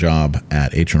the job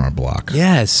at H&R Block.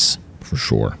 Yes. For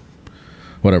sure.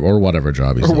 Whatever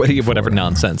job he's looking for. Whatever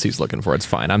nonsense he's looking for. It's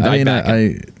fine.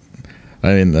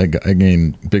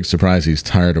 Again, big surprise, he's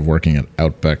tired of working at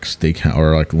Outback Steakhouse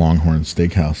or like Longhorn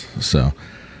Steakhouse. So,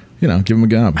 give him a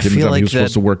job. Give him a job. He was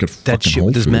supposed to work at fucking Whole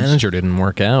Foods. His manager didn't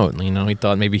work out. He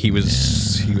thought maybe he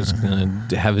was going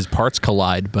to have his parts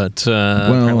collide, but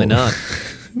apparently not.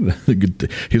 He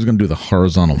was going to do the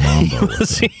horizontal mambo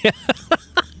with him.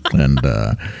 And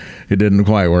it didn't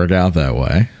quite work out that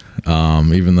way.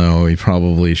 Even though he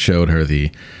probably showed her the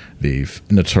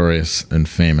notorious and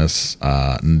famous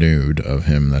nude of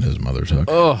him that his mother took.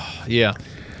 Oh, yeah.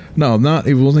 No,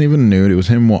 it wasn't even nude. It was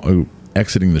him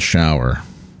exiting the shower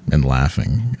and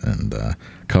laughing and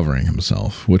covering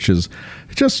himself, which is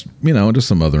just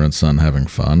a mother and son having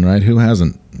fun, right? Who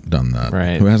hasn't done that?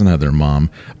 Right. Who hasn't had their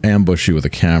mom ambush you with a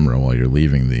camera while you're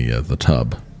leaving the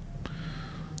tub?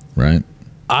 Right.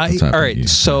 All right.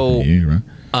 So you, right?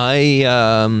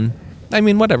 I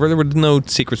mean, whatever. There were no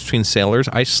secrets between sailors.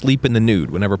 I sleep in the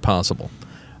nude whenever possible.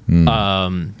 I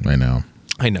know.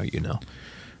 I know you know.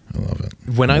 I love it.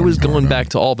 When I was going back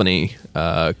to Albany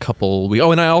a couple weeks...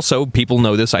 Oh, and I also, people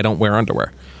know this, I don't wear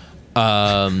underwear.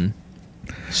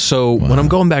 So when I'm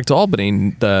going back to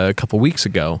Albany a couple weeks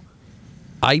ago,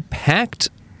 I packed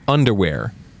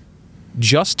underwear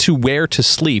just to wear to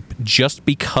sleep just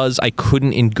because I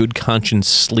couldn't in good conscience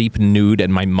sleep nude at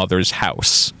my mother's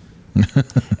house.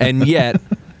 And yet,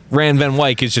 Rand Van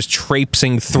Wyck is just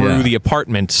traipsing through the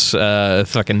apartments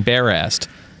fucking bare-assed.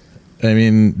 I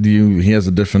mean, he has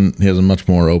a much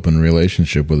more open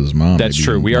relationship with his mom. That's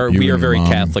true. We are very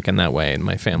Catholic in that way in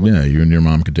my family. Yeah, you and your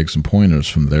mom could take some pointers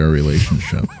from their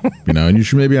relationship. And you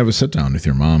should maybe have a sit down with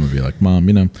your mom and be like, Mom,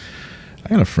 I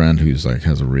got a friend who's like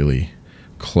has a really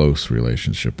close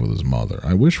relationship with his mother.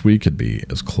 I wish we could be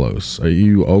as close. Are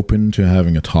you open to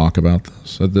having a talk about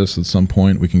this at some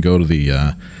point? We can go to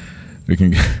the we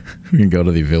can go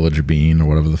to the Village Bean or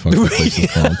whatever the fuck the place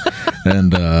is called,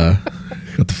 and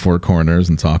at the Four Corners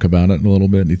and talk about it a little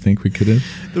bit. Do you think we could?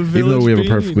 Even though we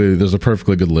have there's a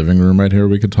perfectly good living room right here,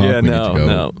 we could talk. We need to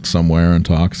go somewhere and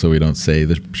talk so we don't say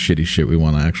the shitty shit we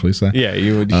want to actually say. Yeah,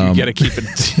 you gotta keep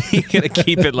it. You gotta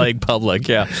keep it like public.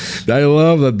 Yeah, I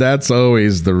love that. That's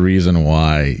always the reason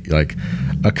why, like,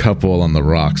 a couple on the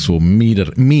rocks will meet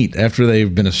after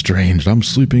they've been estranged. I'm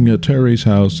sleeping at Terry's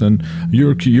house, and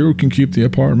you can keep the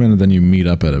apartment, and then you meet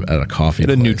up at a coffee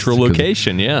place. At a neutral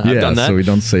location. Yeah, I've done that. So we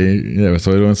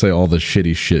don't say all the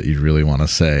shitty shit you really want to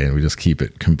say, and we just keep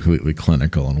it completely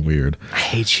clinical and weird. I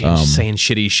hate saying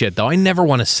shitty shit, though. I never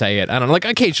want to say it. I don't know. Like,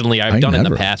 occasionally I've done it in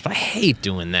the past, but I hate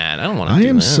doing that. I don't want to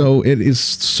do that. It is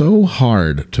so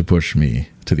hard to push me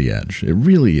to the edge. It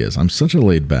really is. I'm such a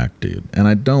laid back dude, and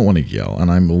I don't want to yell, and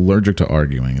I'm allergic to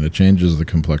arguing, and it changes the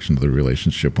complexion of the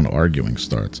relationship when arguing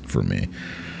starts for me,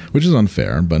 which is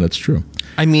unfair, but it's true.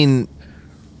 I mean,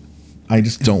 I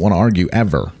just don't want to argue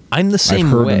ever. I'm the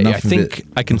same way. I think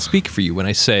I can speak for you when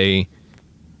I say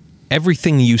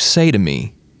everything you say to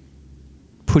me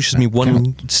pushes me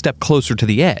one step closer to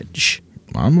the edge.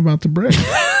 I'm about to break.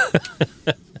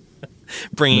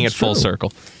 Bringing it full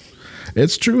circle.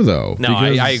 It's true, though. No,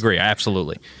 I agree.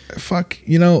 Absolutely. Fuck,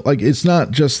 like, it's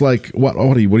not just like, what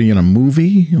are you in a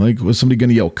movie? Like, was somebody going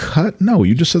to yell cut? No,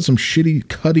 you just said some shitty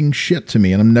cutting shit to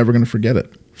me, and I'm never going to forget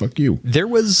it. Fuck you. There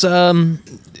was a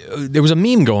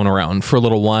meme going around for a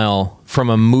little while from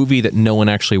a movie that no one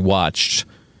actually watched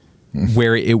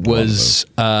where it was,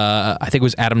 I think it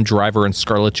was Adam Driver and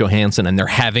Scarlett Johansson, and they're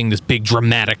having this big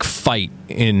dramatic fight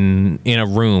in a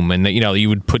room, and you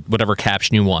would put whatever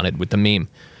caption you wanted with the meme.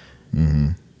 Mm-hmm.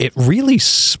 It really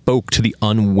spoke to the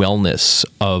unwellness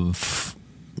of,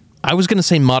 I was going to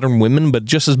say modern women, but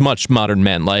just as much modern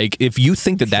men. Like, if you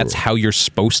think that that's how you're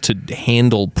supposed to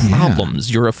handle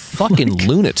problems, you're a fucking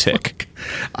lunatic.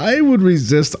 I would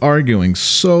resist arguing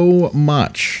so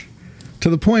much to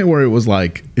the point where it was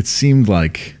like, it seemed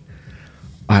like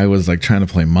I was like trying to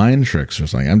play mind tricks or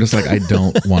something. I'm just like, I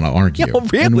don't want to argue. Yo,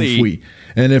 really?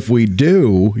 And if we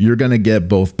do, you're going to get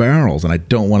both barrels, and I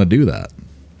don't want to do that.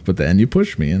 But then you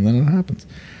push me, and then it happens.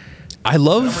 I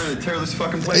love. I'm ready to tear this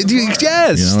fucking place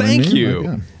yes, you know thank I mean? you.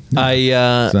 Like,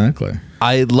 yeah. Exactly. Exactly.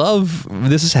 I love.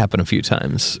 This has happened a few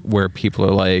times where people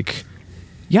are like,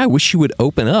 "Yeah, I wish you would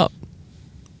open up."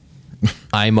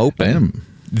 I'm open.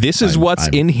 This is what's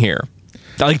in here.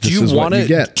 Like, do you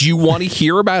want to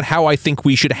hear about how I think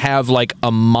we should have like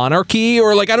a monarchy,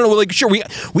 or like, I don't know, like, sure, we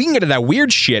can get to that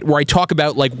weird shit where I talk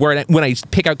about like when I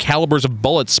pick out calibers of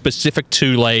bullets specific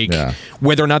to like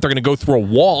whether or not they're going to go through a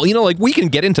wall. You know, like, we can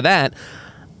get into that.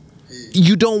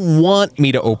 You don't want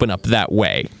me to open up that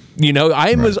way. You know,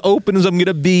 I'm as open as I'm going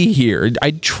to be here.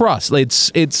 I trust.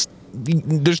 It's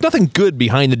there's nothing good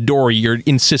behind the door you're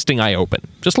insisting I open.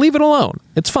 Just leave it alone.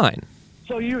 It's fine.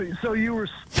 So you were.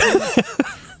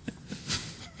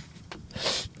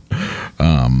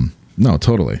 No,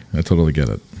 totally. I totally get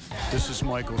it. This is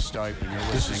Michael Stipe, and you're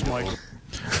listening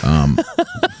to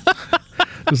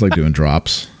Just like doing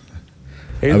drops.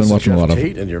 Hey, I've been watching a lot of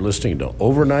Tate, and you're listening to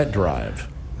Overnight Drive.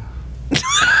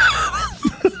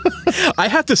 I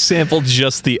have to sample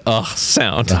just the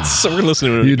sound. So we're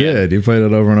listening to it You again. did. You played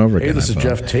it over and over again. Hey, this is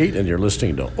Jeff Tate, and you're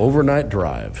listening to Overnight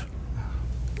Drive.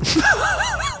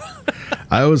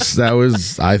 I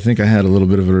think I had a little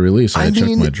bit of a release. I checked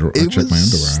my underwear.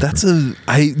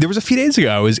 There was a few days ago,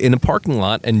 I was in a parking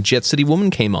lot and Jet City Woman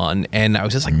came on, and I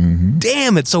was just like,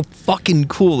 damn, it's so fucking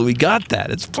cool that we got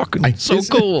that. It's fucking so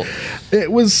cool.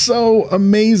 It was so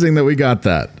amazing that we got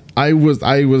that. I was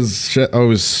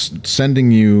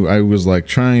sending you, I was like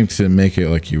trying to make it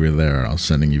like you were there. I was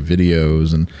sending you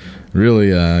videos, and really,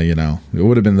 it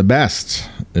would have been the best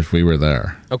if we were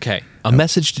there. Okay. A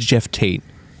message to Jeff Tate.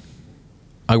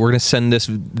 We're going to send this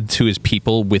to his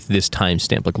people with this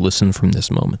timestamp. Like, listen from this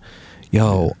moment.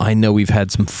 Yo, I know we've had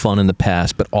some fun in the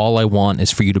past, but all I want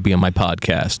is for you to be on my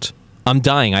podcast. I'm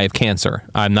dying. I have cancer.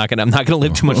 I'm not gonna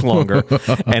live too much longer.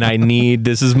 And I need,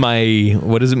 this is my,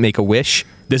 what is it, Make-A-Wish?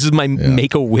 This is my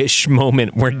Make-A-Wish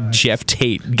moment where Jeff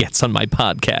Tate gets on my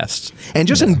podcast and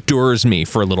just endures me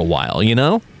for a little while, you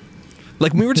know?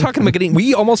 Like, we were talking about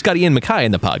we almost got Ian MacKay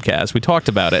in the podcast. We talked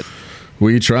about it.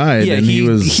 We tried, and he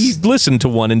listened to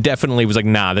one and definitely was like,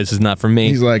 "Nah, this is not for me."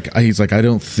 He's like, I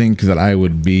don't think that I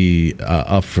would be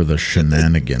up for the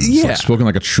shenanigans. Yeah, like, spoken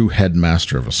like a true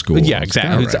headmaster of a school. Yeah,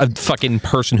 exactly. It's a fucking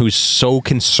person who's so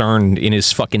concerned in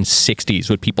his fucking 60s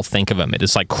what people think of him. It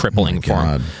is like crippling for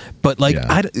him. But like,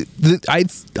 I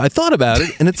thought about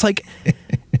it, and it's like.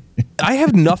 I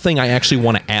have nothing I actually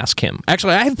want to ask him.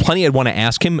 Actually, I have plenty I'd want to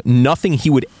ask him. Nothing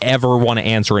he would ever want to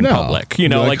answer in public. You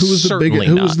know, like who was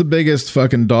the biggest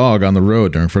fucking dog on the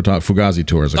road during Fugazi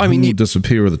tours? Like, who would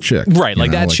disappear with a chick? Right,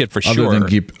 like that shit for sure.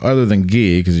 Other than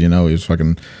Guy, because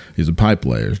he's a pipe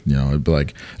player. You know, it'd be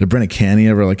like, did Brennan Canny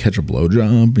ever like catch a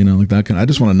blowjob? You know, like that kind. I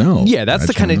just want to know. Yeah, that's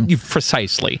the kind of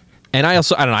precisely. And I don't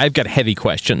know. I've got heavy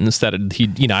questions that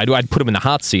I'd put him in the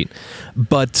hot seat,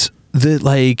 but.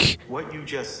 What you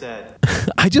just said.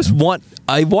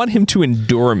 I want him to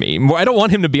endure me. I don't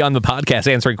want him to be on the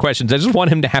podcast answering questions. I just want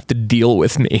him to have to deal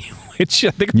with me, which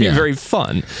I think would be very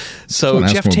fun. So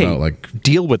Jeff Tate,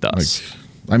 deal with us.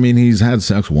 He's had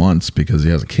sex once because he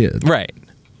has a kid. Right.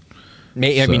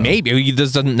 Maybe.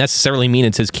 This doesn't necessarily mean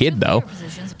it's his kid, though.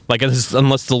 Like,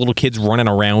 unless the little kid's running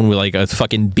around with like a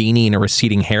fucking beanie and a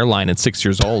receding hairline at 6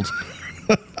 years old.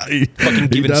 Fucking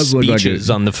giving speeches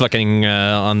on the fucking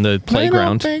on the playground. I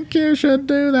don't think you should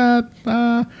do that.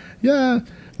 Yeah,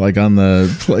 like on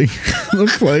the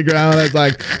playground. It's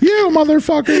like, you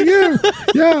motherfucker, you.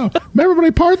 Yeah,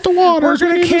 everybody part the water. We're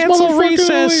gonna cancel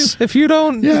recess if you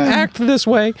don't act this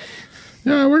way.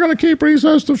 Yeah, we're gonna keep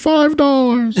recess to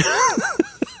 $5.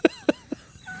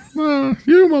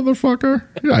 You motherfucker.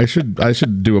 Yeah, I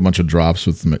should do a bunch of drops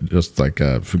with just like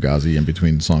Fugazi in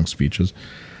between song speeches.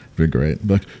 Be great.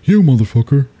 Like, you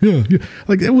motherfucker. Yeah.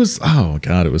 Like, it was, oh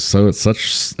God, it was it's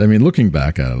such, looking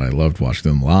back at it, I loved watching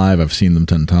them live. I've seen them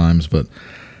 10 times, but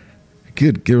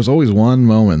Good. There was always one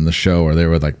moment in the show where they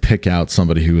would like pick out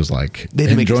somebody who was like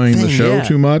enjoying the show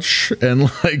too much and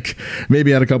like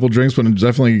maybe had a couple drinks, but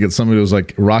definitely get somebody who was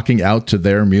like rocking out to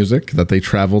their music that they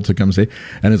traveled to come see.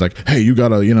 And it's like, hey, you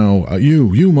gotta, you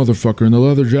motherfucker in the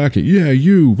leather jacket. Yeah,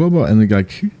 you, blah, blah. And they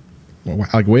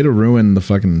like way to ruin the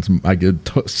fucking,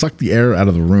 suck the air out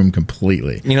of the room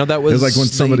completely. That was like when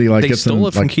somebody they gets stole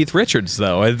it from Keith Richards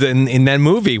though in that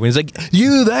movie when he's like,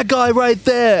 you, that guy right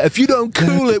there, if you don't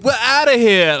cool it, we're out of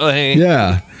here. Like,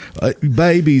 yeah,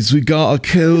 babies, we gotta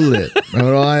cool it.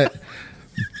 All right.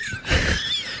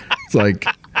 It's like,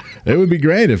 it would be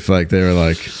great if like they were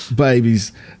like,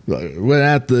 babies, we're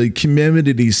at the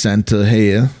community center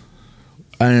here.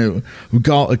 And we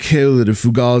got to kill it if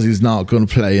Fugazi's not going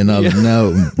to play another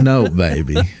note,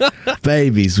 baby.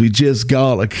 Babies, we just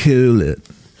got to kill it.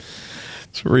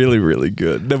 It's really, really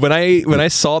good. When I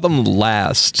saw them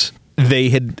last,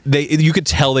 you could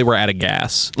tell they were out of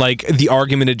gas. Like the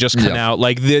argument had just come out.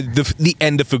 Like the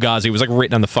end of Fugazi was like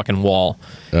written on the fucking wall.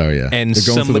 Oh yeah, and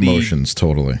they're going through the motions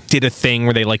totally. Did a thing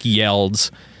where they like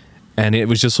yelled. And it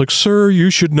was just like, sir, you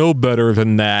should know better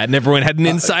than that. And everyone had an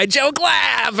inside joke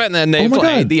laugh. And then they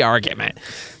played the argument.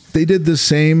 They did the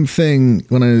same thing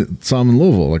when I saw them in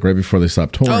Louisville, like right before they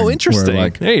stopped touring. Oh, interesting. Where,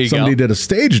 like, there you somebody did a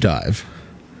stage dive.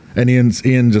 And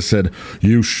Ian just said,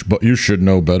 but you should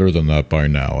know better than that by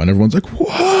now. And everyone's like, whoa.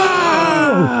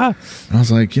 And I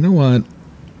was like, you know what?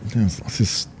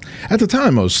 At the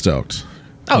time, I was stoked.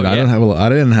 Oh, yeah. I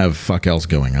didn't have fuck else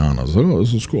going on. I was like, oh,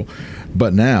 this is cool.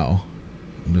 But now,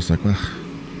 I'm just like, well,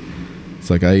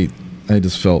 it's like I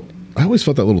always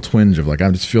felt that little twinge of like, I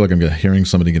just feel like I'm hearing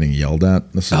somebody getting yelled at.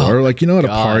 Or like, at a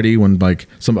party when like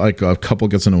a couple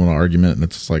gets into an argument and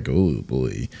it's just like, oh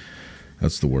boy,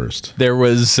 that's the worst. There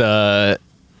was,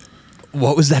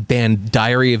 what was that band?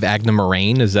 Diary of Agna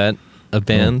Moraine? Is that a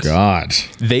band? Oh God.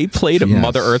 They played at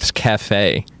Mother Earth's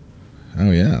Cafe. Oh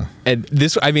yeah. And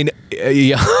this, I mean, with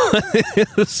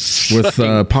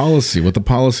the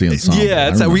Policy Ensemble.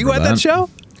 Yeah, were you at that show?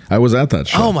 I was at that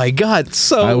show. Oh my God!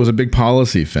 So I was a big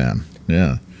Policy fan.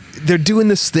 Yeah. They're doing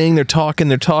this thing. They're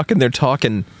talking,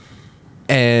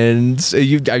 and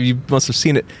you must have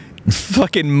seen it.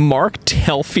 Fucking Mark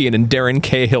Telfian and Darren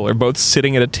Cahill are both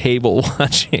sitting at a table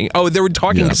watching. Oh, they were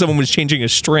talking because someone was changing a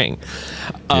string.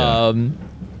 And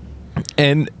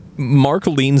Mark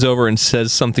leans over and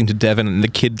says something to Devin, and the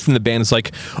kid from the band is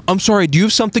like, I'm sorry, do you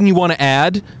have something you want to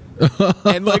add?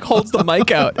 And like holds the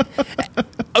mic out.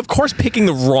 Of course, picking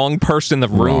the wrong person in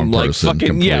the room. Like fucking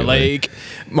completely. Yeah, like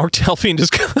Mark Telfian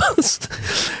just goes,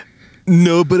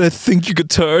 no, but I think your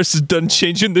guitarist is done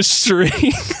changing the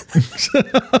string.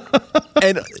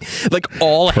 And like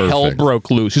all hell broke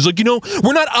loose. He's like,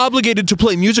 we're not obligated to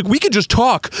play music. We could just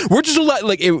talk. We're just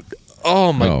like it.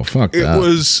 Oh my! Oh fuck! It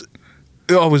was.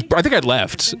 I think I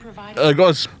left. It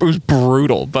was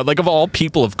brutal. But like of all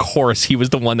people, of course, he was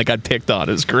the one that got picked on.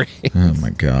 It's great. Oh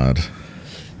my God.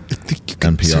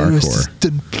 NPR core.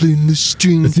 Done playing the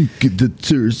string. I think the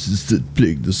guitarist is done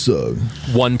playing the song.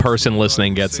 One person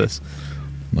listening gets this.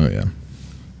 Oh yeah.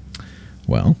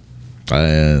 Well, I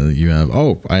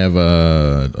have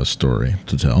a story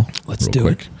to tell. Let's do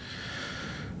it.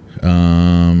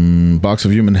 Box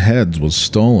of human heads was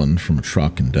stolen from a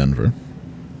truck in Denver.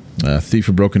 A thief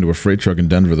who broke into a freight truck in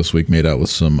Denver this week made out with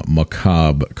some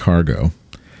macabre cargo.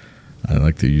 I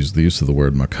like to use the use of the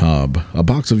word macabre. A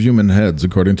box of human heads,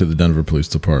 according to the Denver Police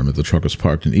Department. The truck was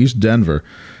parked in East Denver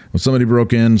when somebody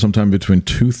broke in sometime between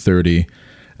 2:30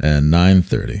 and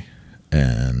 9:30.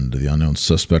 And the unknown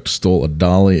suspect stole a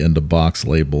dolly and a box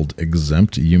labeled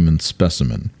exempt human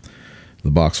specimen. The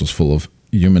box was full of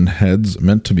human heads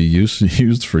meant to be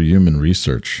used for human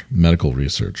research, medical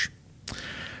research.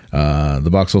 The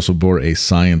box also bore a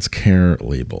science care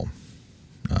label.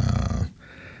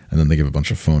 And then they give a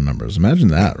bunch of phone numbers. Imagine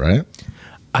that, right?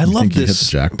 I love this. You hit the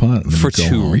jackpot for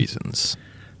two reasons.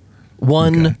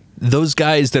 One, those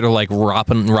guys that are like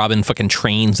robbing fucking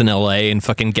trains in LA and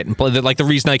fucking getting like the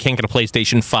reason I can't get a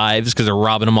PlayStation 5 is because they're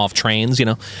robbing them off trains,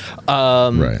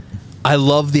 Right. I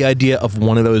love the idea of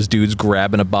one of those dudes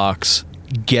grabbing a box,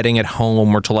 getting it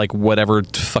home or to like whatever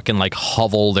fucking like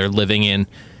hovel they're living in,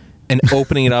 and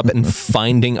opening it up and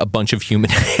finding a bunch of human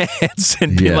heads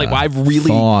and being like,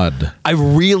 well, I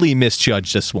really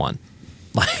misjudged this one.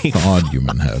 Like thawed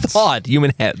human heads. Thawed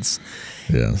human heads.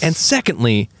 Yes. And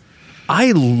secondly, are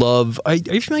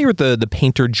you familiar with the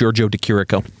painter Giorgio de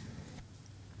Chirico?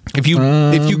 If you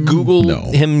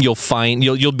Google him,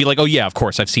 you'll be like, oh yeah, of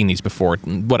course, I've seen these before.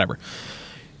 Whatever.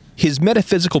 his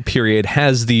metaphysical period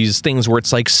has these things where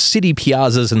it's like city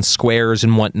piazzas and squares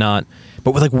and whatnot,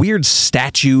 but with like weird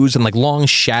statues and like long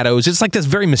shadows. It's like this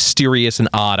very mysterious and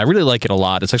odd. I really like it a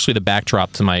lot. It's actually the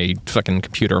backdrop to my fucking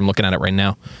computer. I'm looking at it right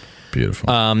now. Beautiful.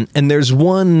 And there's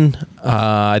one,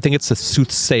 I think it's the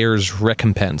Soothsayer's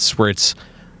Recompense, where it's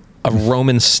a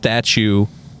Roman statue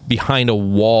behind a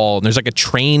wall, and there's like a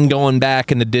train going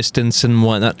back in the distance and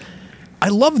whatnot. I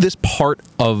love this part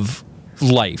of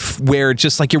life where it's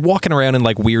just like you're walking around in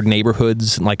like weird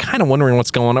neighborhoods and like kind of wondering what's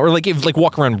going on, or like if like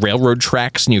walk around railroad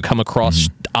tracks and you come across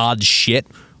odd shit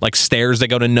like stairs that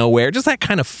go to nowhere, just that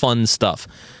kind of fun stuff.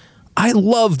 I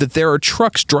love that there are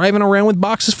trucks driving around with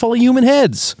boxes full of human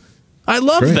heads. I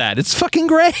love that. It's fucking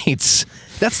great.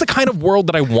 That's the kind of world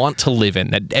that I want to live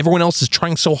in, that everyone else is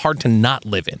trying so hard to not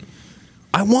live in.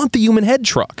 I want the human head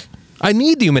truck. I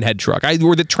need the human head truck,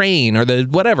 or the train, or the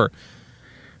whatever.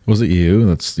 Was it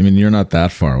you? I mean, you're not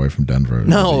that far away from Denver.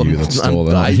 No, was it you that stole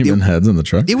the human heads in the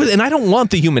truck? It was, and I don't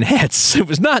want the human heads. It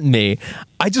was not me.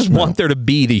 I just want there to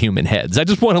be the human heads. I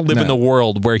just want to live in a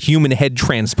world where human head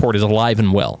transport is alive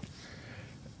and well.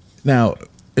 Now,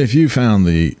 if you found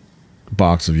the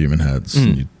box of human heads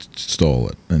and you stole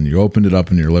it and you opened it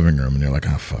up in your living room and you're like,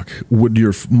 oh fuck,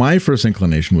 my first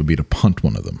inclination would be to punt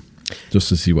one of them just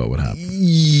to see what would happen.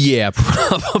 Yeah,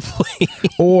 probably.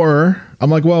 Or I'm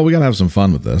like, well, we gotta have some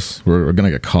fun with this. We're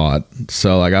gonna get caught,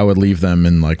 so like I would leave them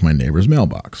in like my neighbor's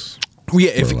mailbox.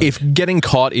 Yeah, if getting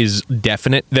caught is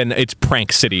definite, then it's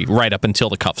prank city right up until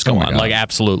the cuffs go on. Like,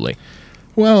 absolutely.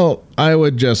 Well, I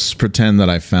would just pretend that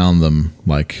I found them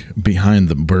like behind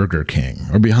the Burger King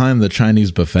or behind the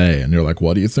Chinese buffet, and you're like,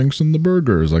 what do you think's in the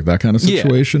burgers? Like that kind of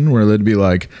situation where they'd be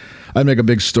like, I'd make a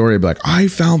big story, be like, I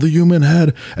found the human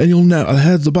head, and you'll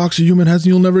never the box of human heads,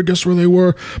 and you'll never guess where they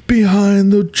were,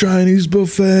 behind the Chinese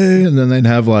buffet. And then they'd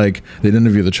have like, they'd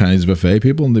interview the Chinese buffet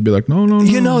people, and they'd be like, no,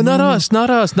 not us,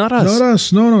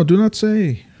 no, do not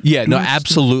say. Yeah, no,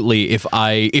 absolutely. If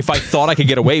I thought I could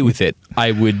get away with it,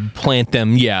 I would plant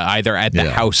them, either at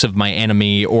the house of my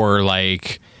enemy or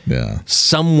like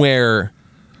somewhere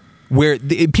where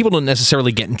people don't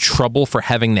necessarily get in trouble for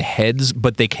having the heads,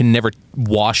 but they can never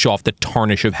wash off the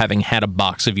tarnish of having had a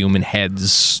box of human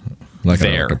heads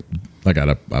there. Like at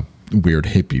a weird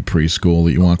hippie preschool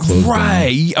that you want closed down.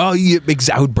 Right. Oh,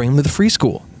 I would bring them to the free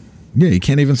school. Yeah, you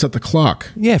can't even set the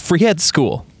clock. Yeah, free head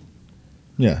school.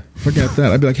 Yeah, forget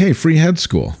that. I'd be like, hey, free head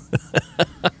school.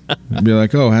 I'd be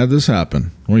like, oh, how'd this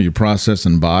happen? What, are you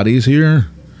processing bodies here?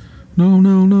 No,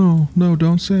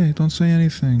 don't say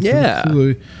anything. Yeah.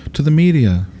 To the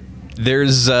media.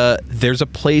 There's a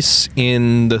place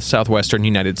in the southwestern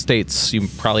United States,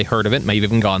 you've probably heard of it, may have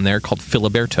even gone there, called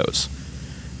Filiberto's.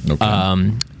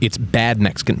 Okay. It's bad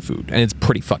Mexican food, and it's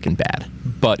pretty fucking bad.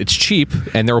 But it's cheap,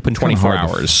 and they're open 24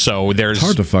 hours. So there's it's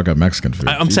hard to fuck up Mexican food.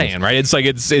 I'm saying, right? It's like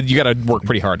you got to work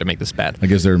pretty hard to make this bad. Like,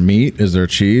 is there meat? Is there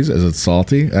cheese? Is it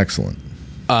salty? Excellent.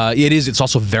 It is. It's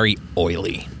also very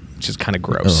oily, which is kind of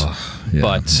gross. Ugh, yeah.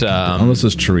 But unless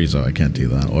it's chorizo, I can't do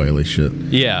that oily shit.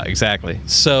 Yeah, exactly.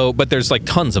 So, but there's like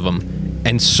tons of them,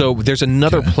 and so there's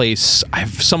another place. I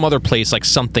have some other place like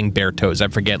something Bertos. I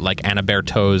forget, like Anna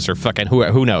Bertos or fucking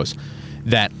who knows.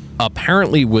 That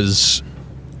apparently was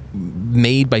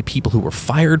made by people who were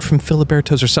fired from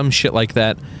Filiberto's or some shit like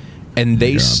that. And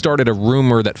they started a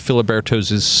rumor that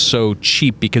Filiberto's is so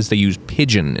cheap because they use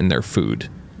pigeon in their food.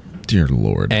 Dear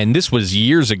Lord. And this was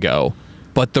years ago.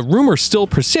 But the rumor still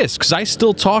persists because I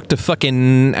still talk to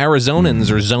fucking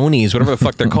Arizonans or Zonies, whatever the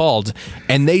fuck they're called,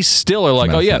 and they still are like,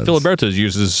 oh yeah, Filiberto's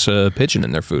uses pigeon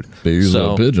in their food. They use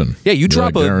a pigeon. Yeah, you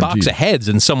drop a box of heads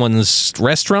in someone's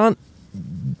restaurant,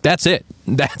 that's it.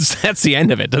 That's the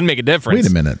end of it. Doesn't make a difference. Wait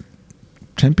a minute.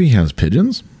 Tempe has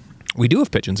pigeons? We do have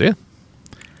pigeons, yeah.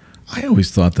 I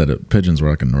always thought that pigeons were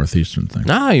like a northeastern thing.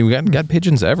 Nah, you got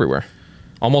pigeons everywhere.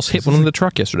 Almost hit one in the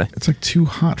truck yesterday. It's like too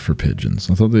hot for pigeons.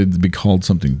 I thought they'd be called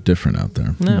something different out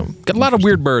there. No, got a lot of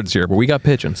weird birds here, but we got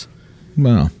pigeons.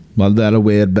 Well, a lot of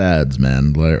weird birds,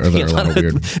 man.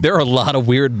 There are a lot of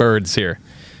weird birds here.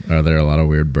 Are there a lot of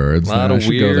weird birds? A lot of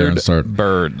weird go there and start,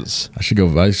 birds. I should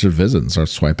visit and start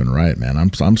swiping right, man.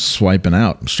 I'm swiping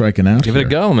out. I'm striking out. Give it a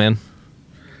go, man.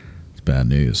 It's bad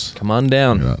news. Come on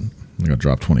down. I'm gonna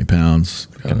drop 20 pounds.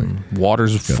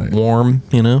 Water's warm,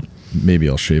 you know. Maybe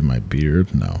I'll shave my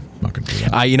beard. No, I'm not gonna do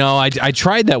that. I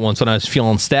tried that once when I was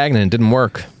feeling stagnant. It didn't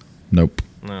work. Nope.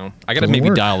 No, I gotta maybe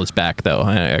dial this back though.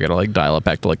 I gotta like dial it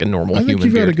back to like a normal human. I think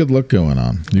you've beard. got a good look going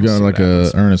on. You got like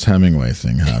a Ernest Hemingway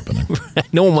thing happening.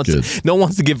 No one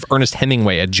wants to give Ernest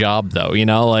Hemingway a job though. You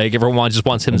know, like everyone just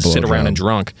wants him to sit around and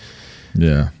drunk.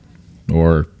 Yeah.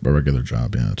 or a regular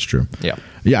job. Yeah, that's true. Yeah.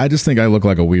 Yeah, I just think I look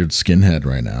like a weird skinhead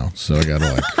right now, so I got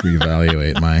to like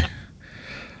reevaluate my.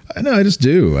 I know, I just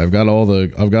do. I've got all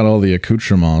the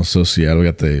accoutrements associated. We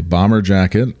got the bomber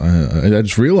jacket. I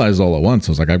just realized all at once.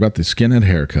 I was like, I've got the skinhead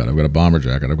haircut. I've got a bomber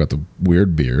jacket. I've got the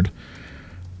weird beard.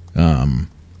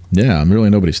 Yeah, I'm really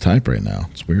nobody's type right now.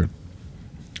 It's weird.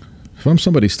 If I'm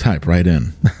somebody's type, write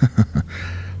in.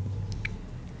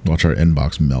 Watch our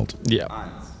inbox melt. Yeah.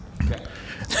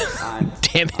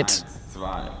 Damn it.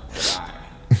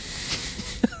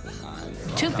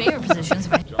 2 favorite positions.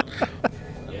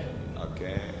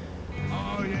 Okay.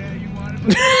 Oh yeah, you want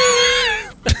to?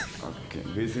 Okay,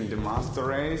 visit the master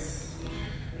race.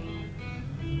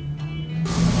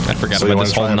 I forgot about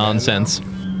this whole nonsense.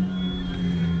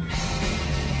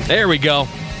 There we go.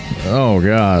 Oh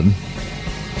God.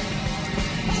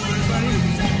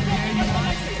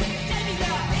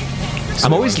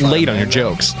 I'm always late on your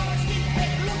jokes.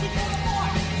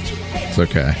 It's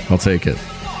okay. I'll take it.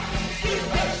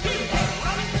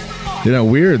 You know,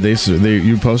 weird.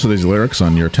 You posted these lyrics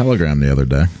on your Telegram the other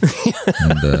day.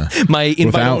 And, my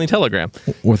invite-only Telegram.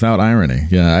 Without irony.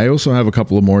 Yeah, I also have a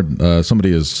couple of more.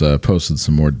 Somebody has posted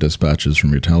some more dispatches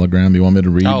from your Telegram. You want me to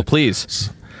read? Oh,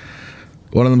 please.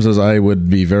 One of them says, I would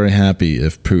be very happy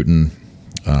if Putin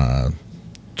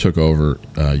took over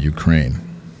Ukraine.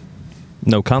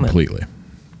 No comment. Completely.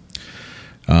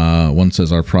 One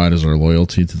says, our pride is our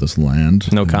loyalty to this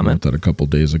land. No comment. I wrote that a couple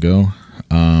days ago.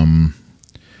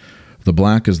 The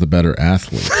black is the better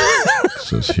athlete,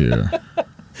 says here.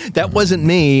 That wasn't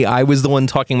me. I was the one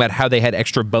talking about how they had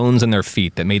extra bones in their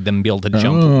feet that made them be able to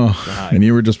jump. Oh, and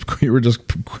you were just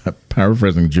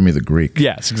paraphrasing Jimmy the Greek.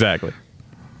 Yes, exactly.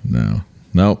 No.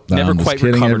 Never quite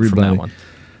recovered from that one.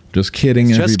 Just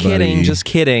kidding, everybody. Just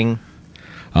kidding.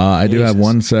 I do have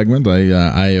one segment.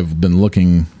 I have been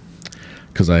looking,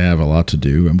 because I have a lot to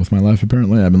do with my life,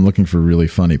 apparently. I've been looking for really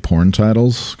funny porn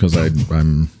titles, because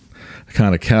I'm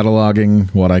kind of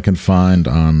cataloging what I can find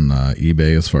on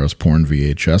eBay as far as porn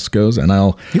VHS goes. And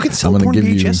You can sell porn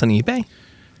VHS on eBay?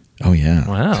 Oh, yeah.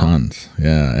 Wow. Tons.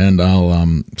 Yeah.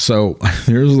 And so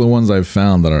here's the ones I've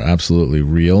found that are absolutely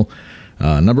real.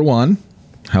 Number 1,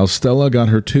 how Stella got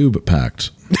her tube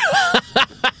packed.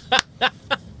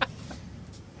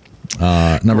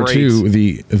 Number Great.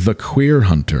 2, the queer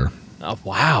hunter. Oh,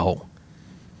 wow.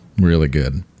 Really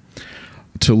good.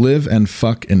 To live and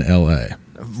fuck in L.A.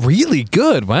 Really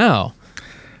good. Wow.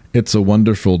 It's a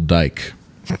wonderful dyke.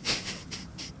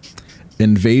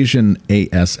 Invasion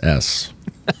ASS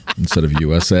instead of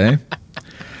USA.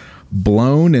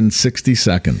 Blown in 60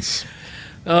 seconds.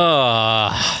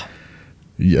 Of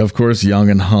course,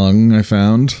 Young and Hung, I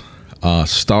found.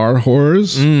 Star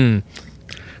Whores.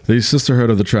 The Sisterhood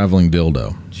of the Traveling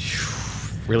Dildo.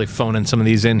 Really phoning some of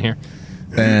these in here.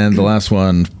 And the last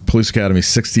one, Police Academy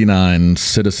 69,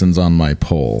 Citizens on My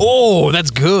Pole. Oh, that's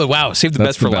good. Wow, save the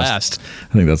best for last.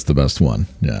 I think that's the best one,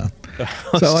 yeah.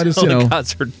 So I just,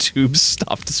 got her tube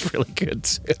stuffed is really good,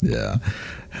 too. Yeah.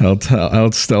 How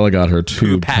Stella got her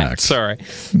tube packed. Sorry.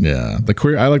 Yeah.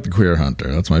 I like the queer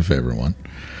hunter. That's my favorite one.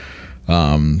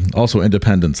 Also,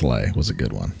 Independence Lay was a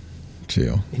good one,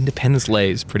 too. Independence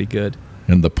Lay is pretty good.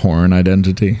 And the porn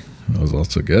identity. That was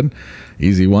also good.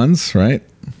 Easy ones, right?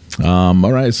 All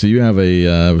right, so you have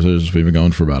we've been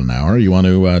going for about an hour. You want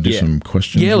to do some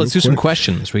questions? Yeah, let's do some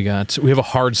questions. We have a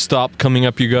hard stop coming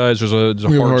up, you guys. There's a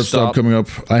hard stop coming up.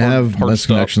 I have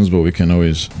misconnections, but we can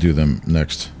always do them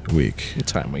next week. What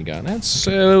time we got? Let's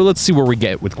see where we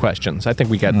get with questions. I think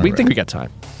we got. Think we got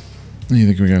time. You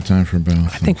think we got time for both?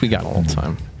 I think we got all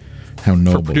time. How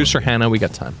noble. For producer Hannah, we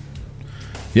got time.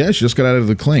 Yeah, she just got out of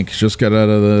the clink. She just got out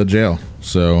of the jail.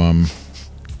 So,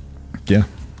 yeah,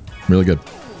 really good.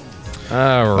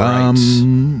 All right.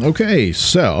 Okay,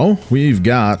 so we've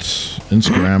got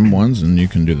Instagram ones, and you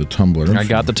can do the Tumblr. I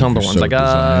got the Tumblr ones. I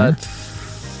got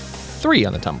 3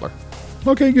 on the Tumblr.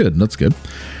 Okay, good. That's good.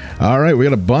 All right, we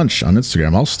got a bunch on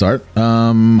Instagram. I'll start.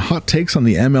 Hot takes on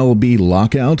the MLB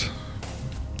lockout.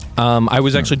 I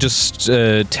was actually just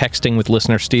texting with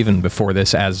listener Steven before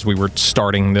this as we were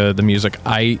starting the music.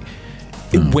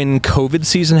 When COVID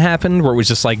season happened, where it was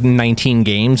just like 19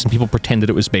 games and people pretended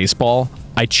it was baseball,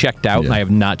 I checked out and I have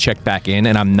not checked back in,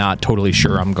 and I'm not totally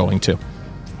sure I'm going to.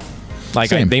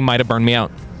 They might have burned me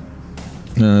out.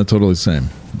 Totally same.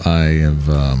 I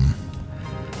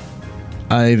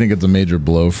think it's a major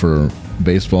blow for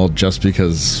baseball just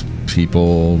because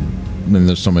people... I mean,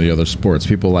 there's so many other sports.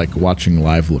 People like watching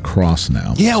live lacrosse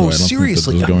now. Yeah, so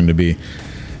seriously. Think that going to be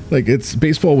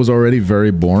baseball was already very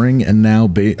boring, and now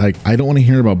I don't want to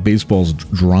hear about baseball's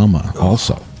drama.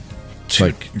 Also,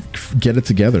 Like, get it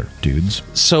together, dudes.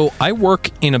 So I work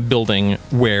in a building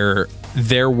where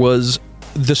there was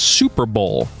the Super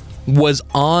Bowl was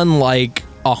on like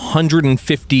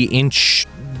 150-inch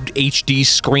HD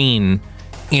screen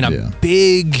in a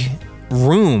big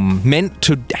room meant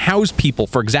to house people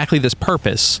for exactly this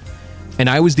purpose. And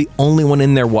I was the only one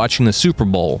in there watching the Super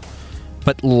Bowl.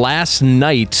 But last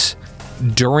night,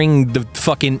 during the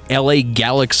fucking LA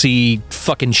Galaxy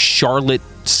fucking Charlotte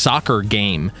soccer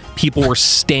game, people were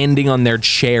standing on their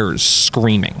chairs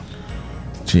screaming.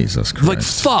 Jesus Christ. Like,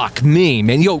 fuck me,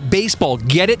 man. Yo, baseball,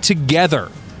 get it together.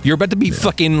 You're about to be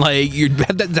fucking like, you're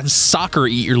about to have soccer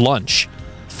eat your lunch.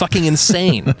 Fucking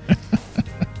insane.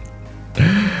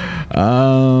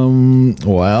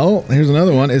 Well, here's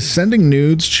another one. Is sending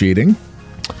nudes cheating?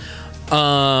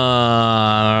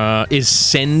 Is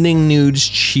sending nudes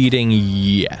cheating?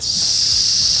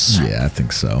 Yes. Yeah, I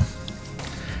think so.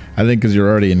 I think because you're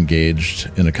already engaged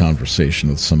in a conversation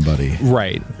with somebody.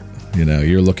 Right. You know,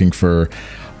 you're looking for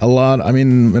a lot. I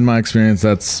mean, in my experience,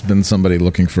 that's been somebody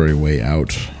looking for a way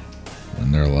out.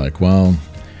 And they're like, well,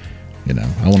 you know,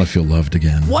 I want to feel loved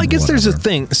again. Well, I guess there's a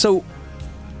thing. So,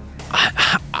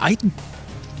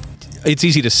 it's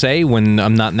easy to say when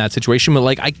I'm not in that situation, but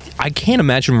like I can't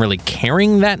imagine really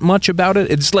caring that much about it.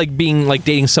 It's like being like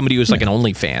dating somebody who's like an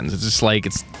OnlyFans. It's just like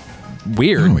it's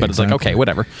weird, but it's like okay,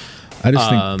 whatever. I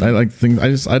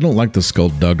just I don't like the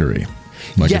skullduggery.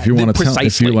 Like if you want to tell,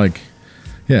 if you're like,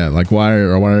 yeah, like why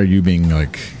are you being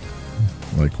like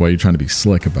why are you trying to be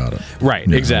slick about it? Right,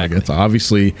 you exactly. Know, like it's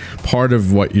obviously part of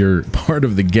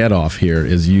the get off here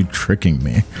is you tricking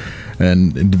me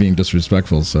and being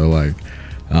disrespectful. So like.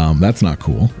 That's not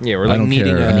cool. Yeah, we're like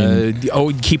needing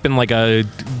keeping like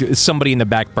somebody in the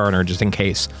back burner just in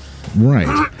case. Right.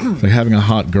 Like having a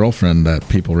hot girlfriend that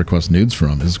people request nudes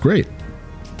from is great.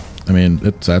 I mean,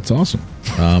 that's awesome.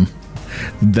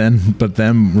 But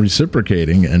them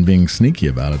reciprocating and being sneaky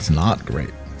about it's not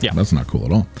great. Yeah, that's not cool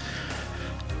at all.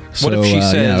 What if she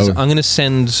says, "I'm going to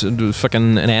send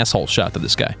fucking an asshole shot to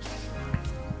this guy"?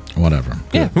 Whatever.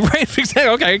 Yeah, right. Exactly.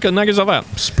 Okay, go knock yourself out.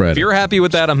 Spread. If you're happy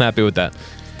with that, I'm happy with that.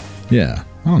 Yeah,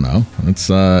 I don't know. It's.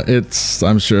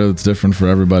 I'm sure it's different for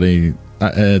everybody.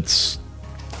 I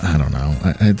don't know.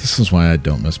 This is why I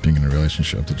don't miss being in a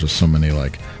relationship. There's just so many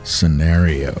like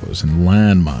scenarios and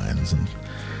landmines and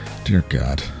dear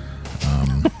God.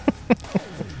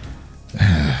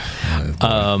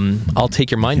 I'll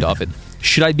take your mind off it.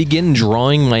 Should I begin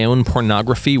drawing my own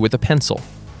pornography with a pencil?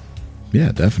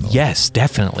 Yeah, definitely. Yes,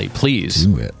 definitely. Please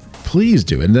do it. Please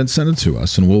do it, and then send it to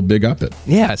us, and we'll big up it.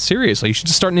 Yeah, seriously. You should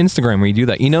just start an Instagram where you do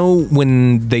that. You know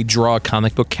when they draw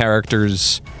comic book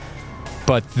characters,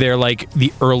 but they're like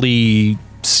the early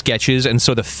sketches, and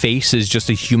so the face is just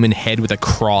a human head with a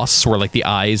cross where like the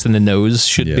eyes and the nose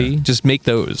should be? Just make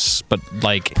those, but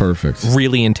like perfect,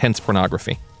 really intense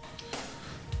pornography.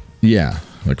 Yeah,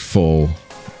 like full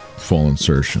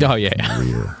insertion. Oh, yeah.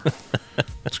 Rear.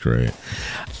 That's great.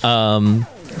 2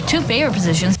 favorite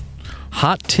positions.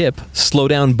 Hot tip, slow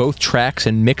down both tracks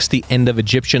and mix the end of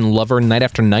Egyptian Lover Night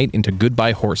After Night into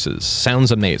Goodbye Horses.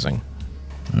 Sounds amazing.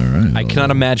 All right. I cannot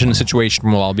imagine a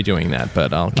situation where I'll be doing that,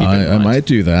 but I'll keep it in mind. I might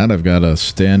do that. I've got a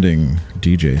standing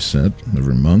DJ set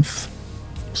every month,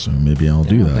 so maybe I'll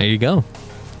do that. There you go.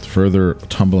 Further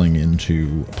tumbling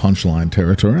into punchline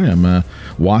territory, I'm a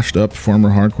washed-up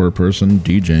former hardcore person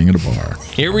DJing at a bar.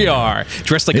 Here we are,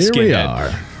 dressed like a skinhead. Here we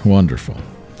are. Wonderful.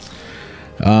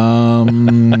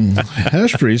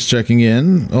 Hash Priest checking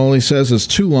in. All he says is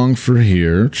too long for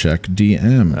here. Check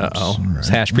DMs. Uh-oh. Right. Is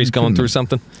Hash Priest going through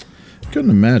something? Couldn't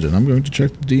imagine. I'm going to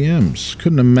check the DMs.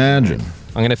 Couldn't imagine.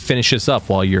 I'm going to finish this up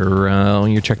while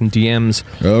you're checking DMs.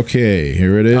 Okay,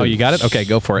 here it is. Oh, you got it? Okay,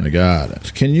 go for it. I got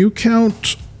it. Can you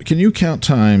count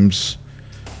times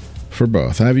for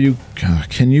both?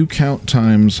 Can you count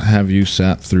times have you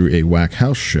sat through a whack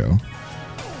house show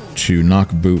to knock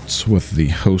boots with the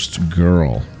host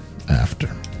girl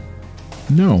after?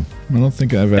 No, I don't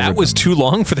think I've ever. That was too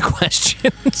long for the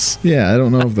questions. Yeah, I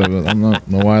don't know if that was, I don't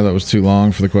know why that was too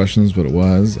long for the questions, but it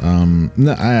was.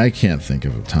 No, I can't think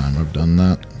of a time I've done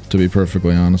that, to be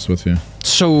perfectly honest with you.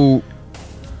 So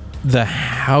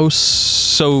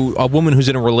a woman who's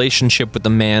in a relationship with the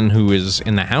man who is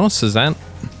in the house, is that?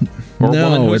 Or a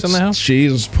woman who's in the house?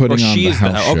 She's putting on the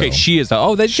house show. Okay, she is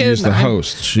the... she's the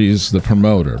host. She's the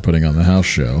promoter putting on the house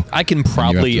show. I can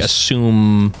probably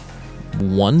assume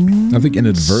one... I think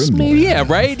inadvertently. Maybe, yeah,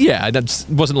 right? Yeah, that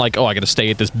wasn't like, I got to stay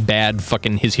at this bad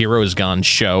fucking His Hero Is Gone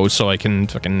show so I can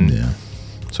fucking... Yeah.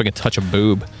 So I can touch a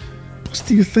boob.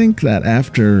 Do you think that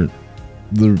after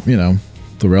the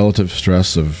relative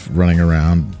stress of running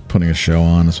around putting a show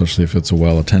on, especially if it's a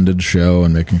well-attended show,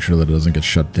 and making sure that it doesn't get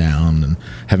shut down, and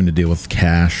having to deal with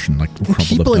cash and like crumpled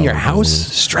people up in your dollar house,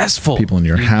 bills. stressful. People in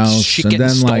your house, shit and getting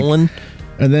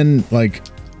then stolen.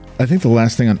 I think the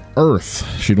last thing on earth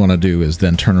she'd want to do is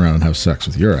then turn around and have sex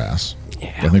with your ass.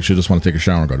 Yeah. I think she'd just want to take a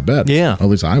shower and go to bed. Yeah, at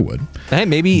least I would. Hey,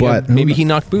 maybe he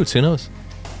knocked boots. Who knows?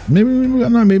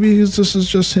 Maybe this is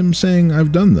just him saying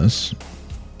I've done this.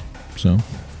 So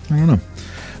I don't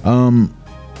know.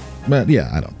 But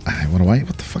yeah,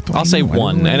 what the fuck do I I'll say know?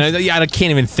 one, and I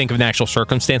can't even think of an actual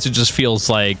circumstance. It just feels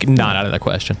like not out of the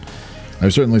question.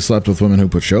 I've certainly slept with women who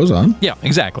put shows on. Yeah,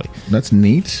 exactly. That's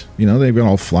neat. You know, they've got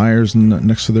all flyers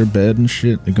next to their bed and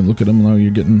shit. You can look at them while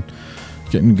you're getting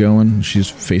going. She's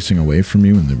facing away from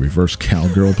you in the reverse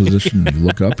cowgirl position. And you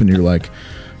look up and you're like,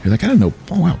 I don't know.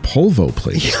 Oh wow, Polvo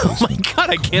played this. Oh my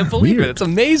god, I can't believe it. It's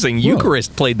amazing. Whoa.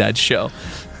 Eucharist played that show.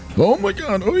 Oh my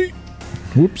god. Oy.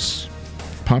 Whoops.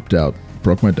 Popped out.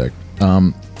 Broke my dick.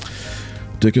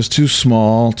 Dick is too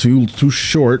small, too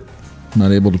short.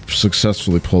 Not able to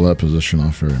successfully pull that position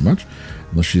off very much.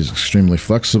 Unless she's extremely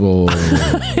flexible.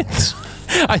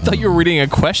 I thought you were reading a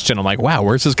question. I'm like, wow,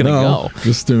 where's this going to go?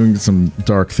 Just doing some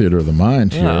dark theater of the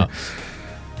mind here.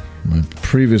 My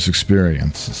previous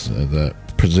experience, that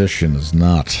position is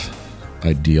not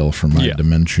ideal for my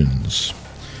dimensions.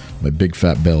 My big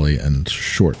fat belly and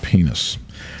short penis.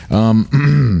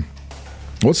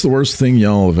 What's the worst thing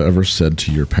y'all have ever said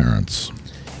to your parents?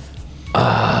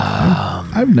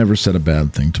 I've never said a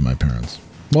bad thing to my parents.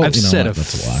 Well, I've said a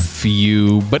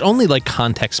few, but only like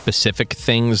context specific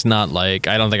things, not like,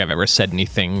 I don't think I've ever said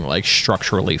anything like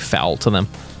structurally foul to them.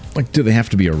 Like, do they have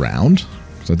to be around?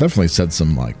 So I definitely said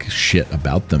some like shit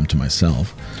about them to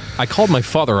myself. I called my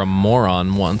father a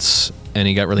moron once, and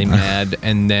he got really mad,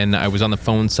 and then I was on the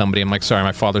phone with somebody. I'm like, sorry,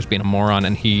 my father's being a moron,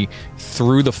 and he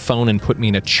threw the phone and put me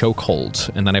in a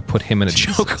chokehold, and then I put him in a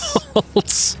chokehold.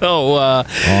 So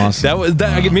awesome. That was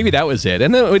that. Wow. Maybe that was it,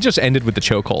 and then it just ended with the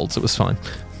chokeholds. It was fine.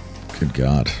 Good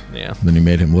God. Yeah. Then you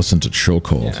made him listen to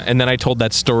chokehold. Yeah. And then I told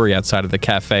that story outside of the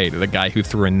cafe to the guy who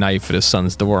threw a knife at his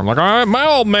son's door. I'm like, all right, my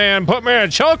old man put me in a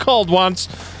chokehold once.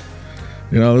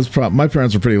 You know, my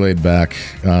parents were pretty laid back.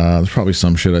 There's probably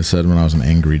some shit I said when I was an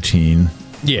angry teen.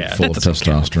 Yeah, full of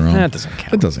testosterone. That doesn't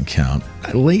count. It doesn't count.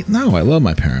 No, I love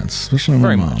my parents, especially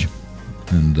my mom. Much.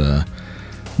 And no,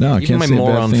 I Even can't say a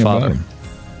bad thing father. about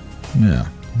them. Yeah,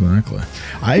 exactly.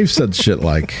 I've said shit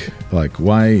like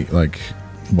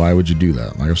why would you do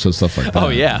that? Like I've said stuff like that. Oh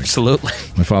yeah, absolutely.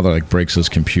 My father breaks his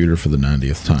computer for the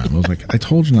 90th time. I was like, I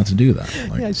told you not to do that.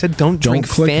 Like, I said don't drink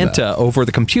Fanta over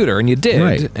the computer, and you did.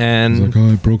 Right. And he's like,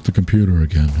 I broke the computer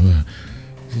again.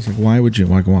 He's like, why would you?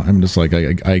 Like, I'm just like,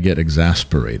 I get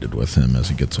exasperated with him as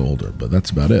he gets older, but that's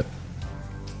about it.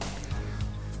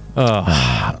 But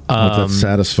that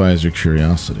satisfies your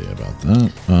curiosity about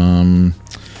that.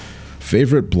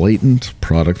 Favorite blatant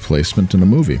product placement in a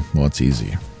movie? Well, it's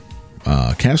easy.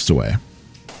 Castaway.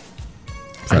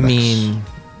 FedEx.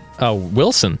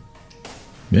 Wilson.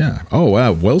 Yeah. Oh,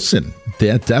 wow. Wilson.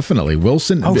 Yeah, definitely.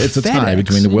 Wilson. It's a tie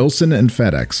between Wilson and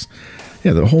FedEx.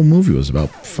 Yeah, the whole movie was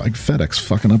about FedEx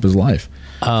fucking up his life.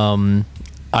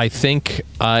 I think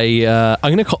I'm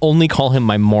going to only call him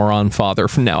my moron father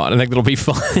from now on. I think that'll be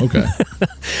fun. Okay.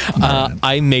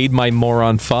 I made my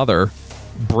moron father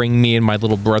bring me and my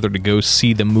little brother to go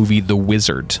see the movie The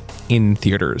Wizard in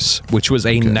theaters, which was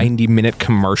a 90-minute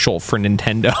commercial for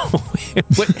Nintendo.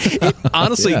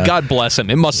 Honestly, yeah. God bless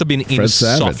him. It must have been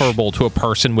insufferable to a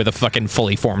person with a fucking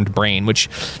fully formed brain, which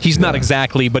he's not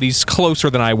exactly, but he's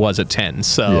closer than I was at 10.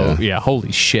 So, yeah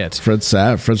holy shit. Fred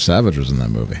Savage was in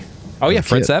that movie. Oh, yeah,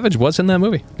 Fred Savage was in that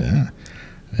movie. Yeah.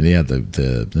 And he had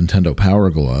the Nintendo Power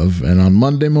Glove, and on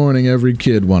Monday morning, every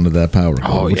kid wanted that Power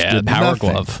Glove. Oh, yeah, Power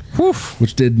Glove.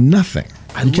 Which did nothing.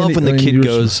 I love when the kid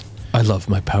goes, I love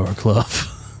my Power Glove.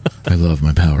 I love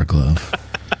my Power Glove.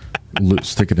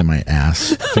 Stick it in my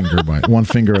ass, one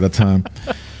finger at a time.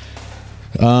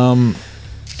 I'm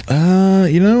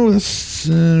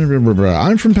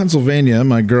from Pennsylvania.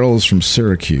 My girl is from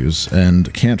Syracuse,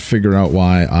 and can't figure out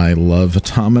why I love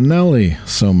Tom and Nelly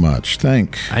so much.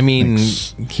 Thanks.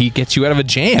 He gets you out of a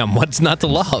jam. What's not to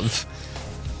love?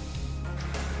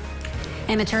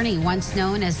 An attorney once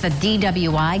known as the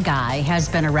DWI guy has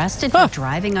been arrested for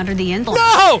driving under the influence.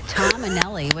 No! Tom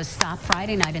Anelli was stopped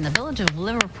Friday night in the village of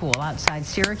Liverpool outside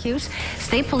Syracuse.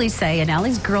 State police say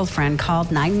Anelli's girlfriend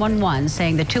called 911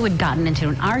 saying the two had gotten into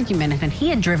an argument and he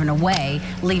had driven away,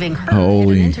 leaving her in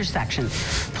an intersection.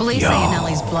 Police say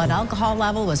Anelli's blood alcohol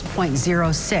level was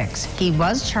 0.06. He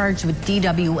was charged with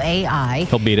DWAI,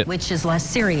 He'll beat it. which is less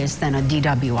serious than a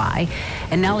DWI.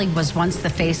 Anelli was once the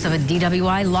face of a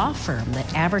DWI law firm.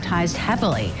 that advertised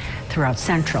heavily throughout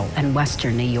central and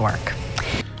western New York.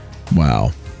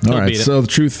 Wow. All right, so the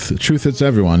truth hits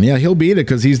everyone. Yeah, he'll beat it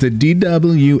because he's the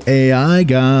DWAI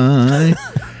guy.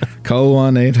 Call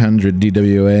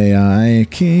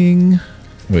 1-800-DWAI King.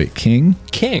 Wait, King?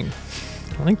 King.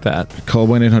 I like that. Call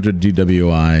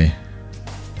 1-800-DWI.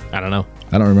 I don't know.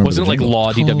 I don't remember. Wasn't it like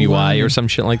Law DWI or some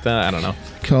shit like that? I don't know.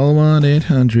 Call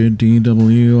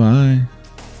 1-800-DWI.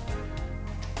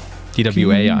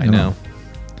 DWAI now.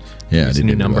 Yeah, it's a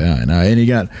new number. And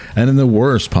in the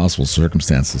worst possible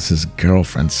circumstances, his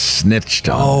girlfriend snitched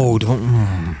on him. Oh,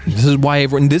 don't. This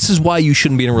is why you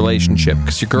shouldn't be in a relationship,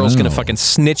 because your girl's going to fucking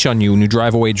snitch on you when you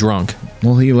drive away drunk.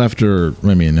 Well, he left her,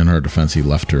 I mean, in her defense, he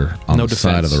left her on the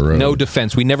side of the road. No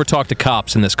defense. We never talked to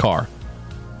cops in this car.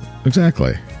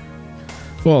 Exactly.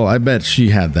 Well, I bet she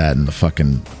had that in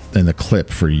the clip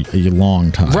for a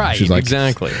long time. Right, she's like,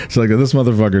 exactly. She's like, this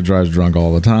motherfucker drives drunk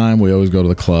all the time. We always go to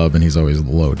the club, and he's always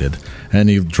loaded. And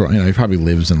he probably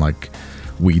lives in like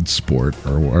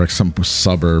Weedsport or some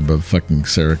suburb of fucking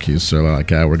Syracuse. So they're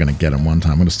like, yeah, we're gonna get him one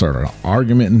time. I'm gonna start an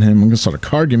argument in him. I'm gonna start a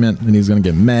cargument, and he's gonna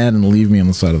get mad and leave me on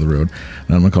the side of the road.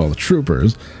 And I'm gonna call the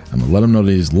troopers. I'm gonna let him know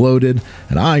that he's loaded,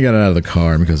 and I got out of the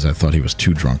car because I thought he was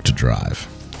too drunk to drive.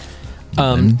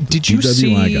 Did you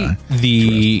see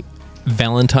the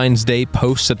Valentine's Day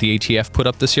posts that the ATF put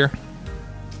up this year?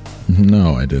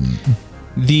 No, I didn't.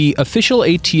 The official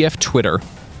ATF Twitter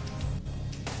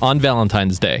on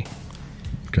Valentine's Day.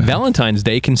 Okay. Valentine's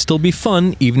Day can still be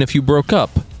fun even if you broke up.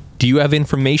 Do you have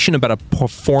information about a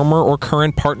former or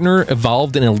current partner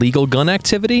involved in illegal gun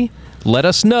activity? Let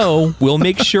us know. We'll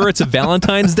make sure it's a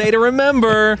Valentine's Day to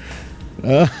remember.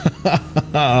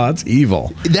 That's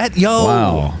evil.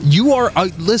 Wow. You are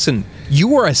listen.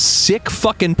 You are a sick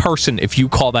fucking person if you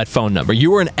call that phone number.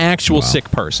 You are an actual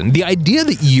sick person. The idea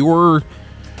that you're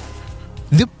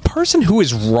the person who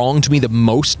has wronged me the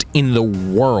most in the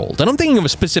world, and I'm thinking of a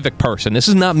specific person. This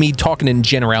is not me talking in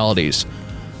generalities.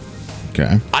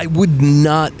 Okay. I would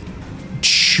not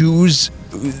choose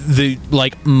the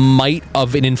might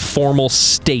of an informal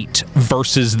state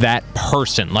versus that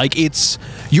person.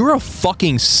 You're a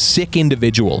fucking sick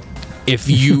individual if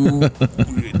you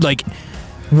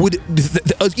would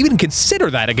even consider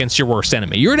that against your worst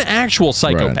enemy. You're an actual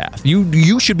psychopath. Right.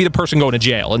 You should be the person going to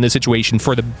jail in this situation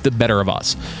for the better of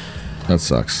us. That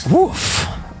sucks. Woof.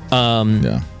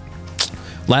 Yeah.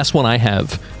 Last one I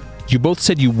have. You both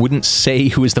said you wouldn't say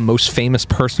who is the most famous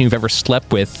person you've ever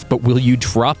slept with, but will you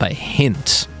drop a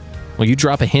hint? Will you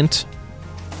drop a hint?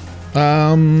 I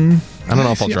don't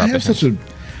know if I'll drop a hint.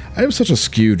 I have such a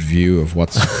skewed view of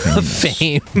what's famous.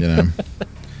 Fame.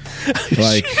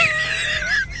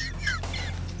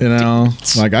 You know?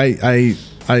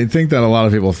 I think that a lot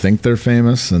of people think they're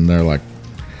famous, and they're like,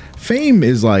 fame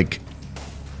is like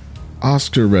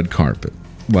Oscar red carpet.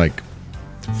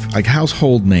 Like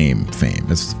household name fame.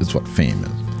 It's what fame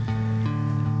is.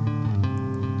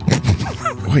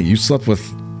 Wait, you slept with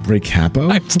Ray Capo?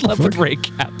 I slept with Ray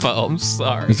Capo. I'm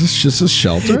sorry. Is this just a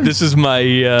shelter? This is my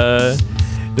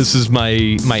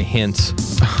hint.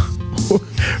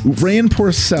 Rand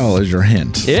Porcel is your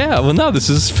hint. Yeah, well, no, this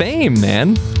is fame,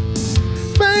 man.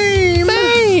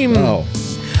 Fame. Oh, I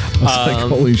was like,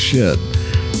 holy shit.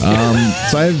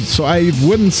 So I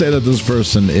wouldn't say that this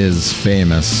person is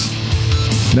famous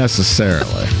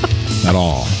necessarily at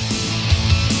all,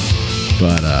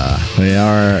 but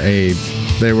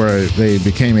they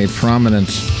became a prominent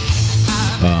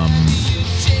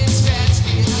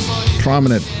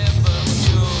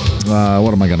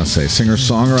what am I gonna say,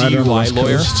 singer-songwriter, DUI West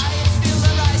lawyer. Coast.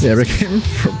 Yeah, became a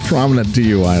prominent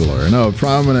DUI lawyer. No,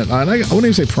 prominent. I wouldn't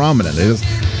even say prominent. They just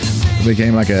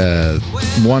became like a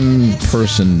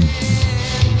one-person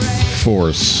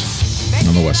force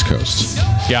on the West Coast.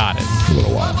 Got it. For a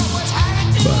little while.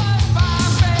 But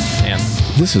man,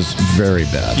 this is very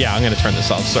bad. Yeah, I'm gonna turn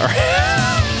this off. Sorry.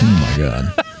 Oh my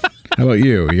god. How about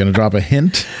you? Are you gonna drop a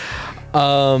hint?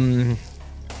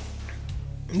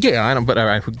 Yeah, I don't. But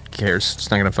who cares? It's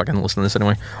not gonna fucking listen to this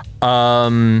anyway.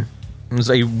 It was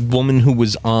a woman who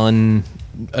was on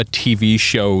a TV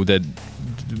show that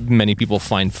many people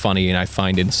find funny and I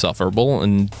find insufferable,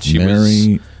 and she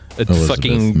was a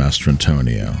fucking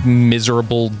Mastrantonio,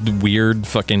 miserable, weird,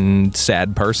 fucking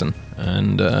sad person,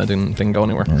 and didn't go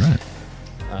anywhere. All right.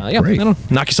 Yeah, great. I don't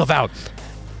know. Knock yourself out.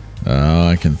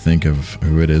 I can think of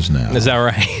who it is now. Is that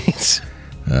right?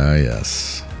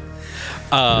 Yes.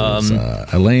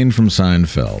 Elaine from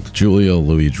Seinfeld, Julia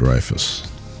Louis-Dreyfus.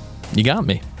 You got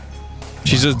me.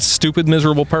 She's a stupid,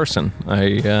 miserable person.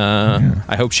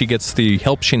 I hope she gets the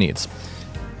help she needs.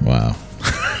 Wow.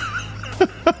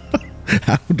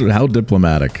 How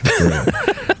diplomatic.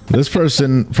 This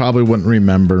person probably wouldn't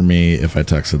remember me if I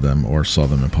texted them or saw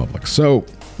them in public. So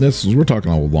we're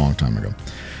talking a long time ago,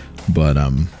 but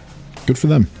good for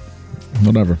them.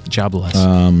 Whatever. Jobless.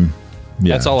 Yeah,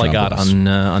 that's all I got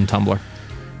on Tumblr.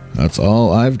 That's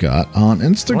all I've got on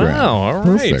Instagram. Wow, all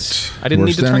right. Perfect. I didn't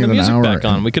need to turn the music back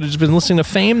on. We could have just been listening to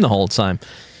Fame the whole time.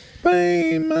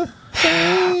 Fame. What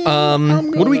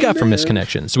do we got for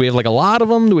misconnections? Do we have like a lot of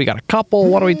them? Do we got a couple?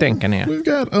 What are we thinking here? We've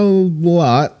got a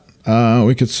lot.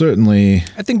 We could certainly.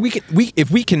 I think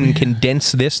if we can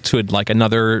condense this to like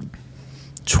another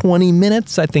 20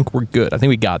 minutes, I think we're good. I think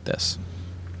we got this.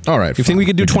 All right. You think we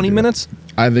could do 20 minutes?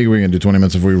 I think we can do 20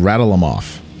 minutes if we rattle them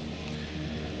off.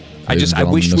 I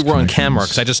wish we were on camera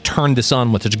because I just turned this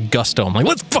on with such gusto. I'm like,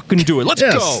 let's fucking do it. Let's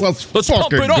go. Let's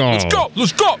pump it up.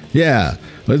 Let's go. Yeah.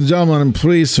 Ladies and gentlemen, I'm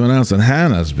pleased to announce that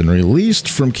Hannah has been released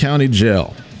from county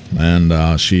jail.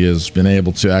 And she has been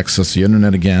able to access the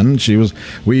internet again.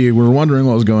 We were wondering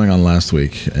what was going on last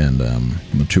week, and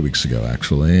 2 weeks ago,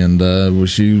 actually. And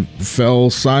she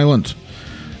fell silent.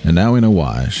 And now we know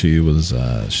why. She was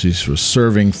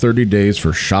serving 30 days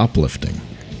for shoplifting.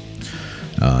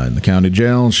 In the county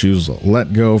jail, she was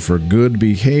let go for good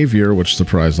behavior, which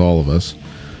surprised all of us,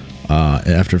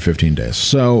 after 15 days.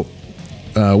 So,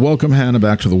 welcome Hannah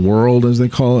back to the world, as they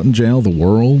call it in jail. The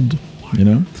world,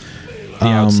 The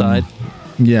outside.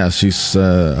 Yeah, she's.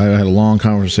 I had a long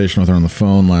conversation with her on the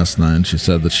phone last night, and she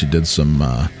said that she did some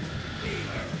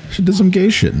gay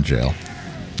shit in jail.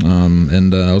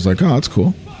 And I was like, oh, that's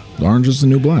cool. Orange is the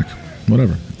new black.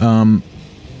 Whatever.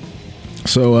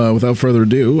 So, without further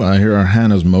ado, here are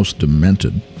Hannah's most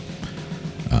demented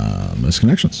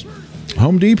misconnections.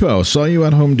 Home Depot. Saw you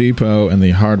at Home Depot in the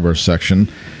hardware section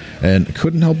and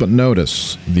couldn't help but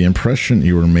notice the impression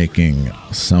you were making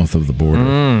south of the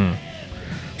border.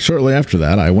 Shortly after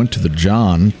that, I went to the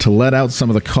John to let out some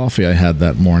of the coffee I had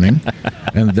that morning,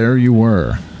 and there you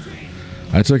were.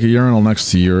 I took a urinal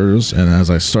next to yours, and as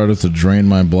I started to drain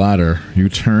my bladder, you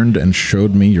turned and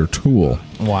showed me your tool.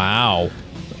 Wow.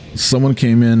 Someone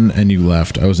came in and you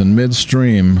left. I was in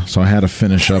midstream, so I had to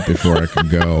finish up before I could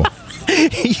go.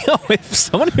 If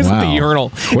someone was at the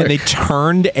urinal and they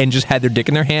turned and just had their dick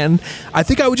in their hand, I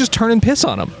think I would just turn and piss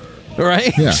on them.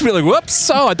 Right? Yeah. Just be like, whoops,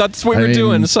 I thought that's what we were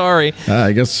doing. Sorry.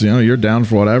 I guess, you're down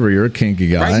for whatever. You're a kinky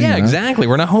guy. Right, yeah, exactly.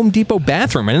 We're in a Home Depot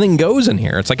bathroom. Anything goes in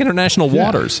here. It's like international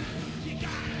waters.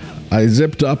 I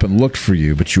zipped up and looked for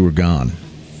you, but you were gone.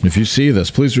 If you see this,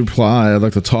 please reply. I'd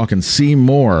like to talk and see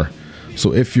more.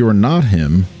 So if you're not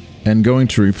him and going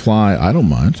to reply, I don't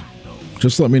mind.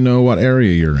 Just let me know what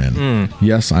area you're in.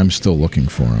 Yes, I'm still looking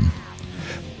for him.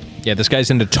 Yeah, this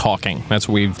guy's into talking. That's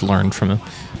what we've learned from him.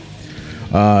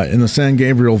 In the San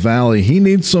Gabriel Valley, he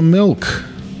needs some milk.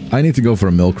 I need to go for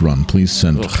a milk run. Please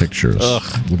send pictures.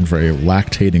 Looking for a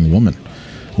lactating woman.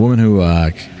 A woman who,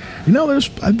 I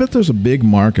bet there's a big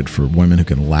market for women who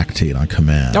can lactate on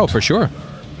command. Oh, for sure.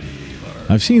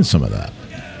 I've seen some of that.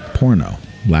 Porno.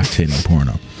 Lactating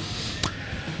porno.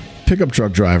 Pickup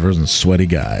truck drivers and sweaty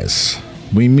guys.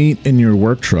 We meet in your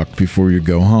work truck before you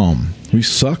go home. We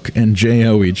suck and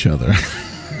J-O each other.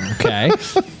 Okay.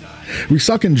 We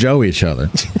suck and Joe each other.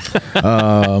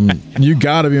 You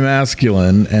gotta be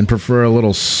masculine and prefer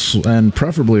and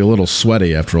preferably a little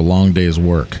sweaty after a long day's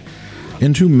work.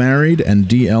 Into married and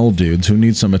DL dudes who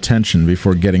need some attention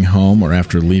before getting home or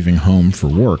after leaving home for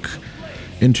work.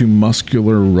 Into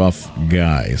muscular, rough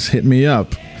guys. Hit me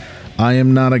up. I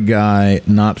am not a guy,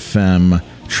 not femme,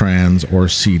 trans, or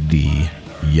CD.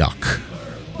 Yuck.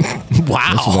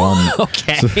 Wow.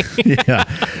 Okay.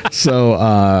 So,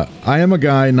 I am a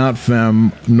guy, not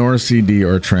femme, nor CD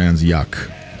or trans. Yuck.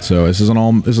 So this is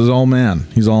all man.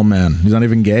 He's all man. He's not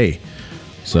even gay.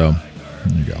 So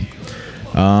there you go.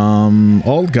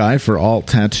 Alt guy for alt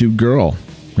tattooed girl.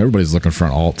 Everybody's looking for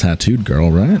an alt tattooed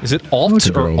girl, right? Is it alt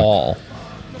or all?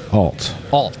 Alt.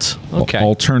 Okay.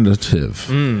 Alternative.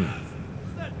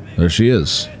 There she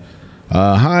is.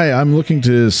 Hi, I'm looking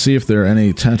to see if there are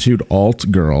any tattooed alt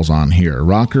girls on here.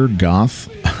 Rocker, goth,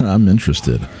 I'm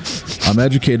interested. I'm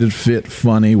educated, fit,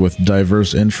 funny, with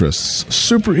diverse interests.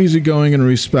 Super easygoing and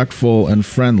respectful and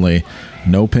friendly.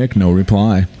 No pic, no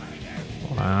reply.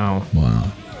 Wow.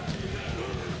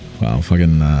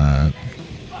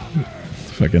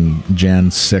 Fucking Jan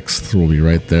 6th will be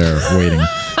right there waiting.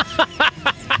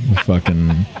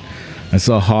 I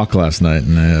saw Hawk last night,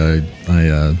 and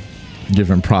I give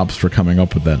him props for coming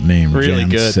up with that name, really Jan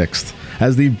good. 6th,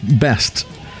 as the best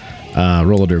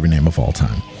roller derby name of all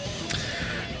time.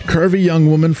 Curvy young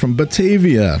woman from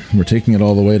Batavia. We're taking it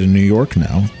all the way to New York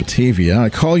now. Batavia. I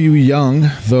call you young,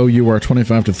 though you are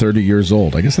 25 to 30 years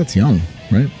old. I guess that's young,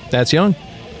 right? That's young.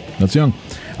 That's young.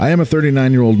 I am a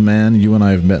 39-year-old man. You and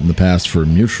I have met in the past for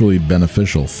mutually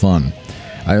beneficial fun.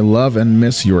 I love and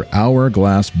miss your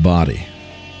hourglass body.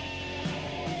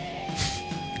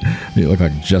 You look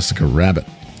like Jessica Rabbit.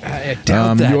 I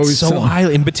doubt that so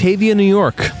highly. In Batavia, New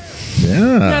York.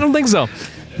 Yeah. I don't think so.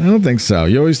 I don't think so.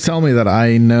 You always tell me that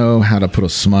I know how to put a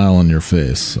smile on your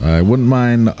face. I wouldn't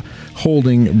mind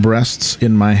holding breasts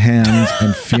in my hands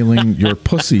and feeling your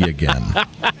pussy again.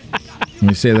 Let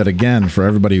me say that again for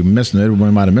everybody who missed it.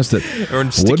 Everybody might have missed it.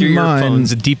 Or stick your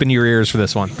earphones deep into your ears for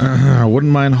this one. I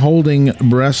wouldn't mind holding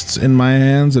breasts in my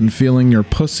hands and feeling your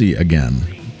pussy again.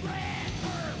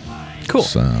 Cool.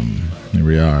 So, here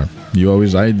we are. You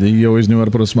always knew how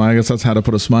to put a smile. I guess that's how to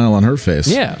put a smile on her face.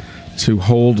 Yeah. To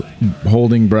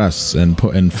holding breasts and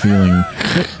feeling.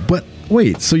 But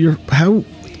wait, so how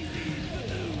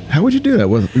would you do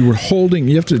that? You were holding.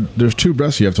 You have to. There's two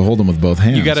breasts. You have to hold them with both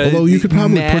hands. You got to. Although you could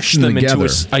probably push them together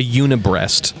into a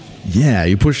unibreast. Yeah,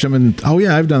 you push them in. Oh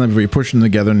yeah, I've done that before. You push them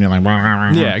together and you're like.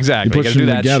 Yeah, exactly. You push them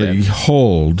together. Shit.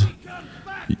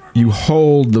 You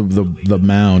hold the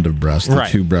mound of breasts, the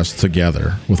two breasts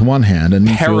together with one hand, and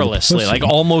you perilously, like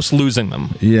almost losing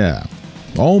them. Yeah,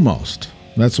 almost.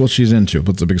 That's what she's into.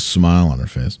 Puts a big smile on her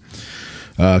face.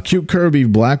 Cute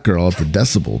curvy black girl at the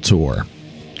Decibel tour.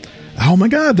 Oh my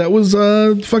God, that was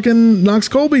fucking Knox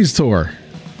Colby's tour.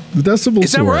 The Decibel tour.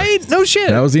 Is that right? No shit.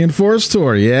 That was the Enforced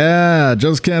tour. Yeah,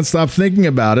 just can't stop thinking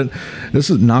about it.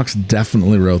 Knox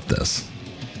definitely wrote this.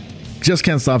 Just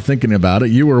can't stop thinking about it.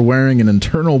 You were wearing an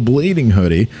internal bleeding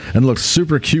hoodie and looked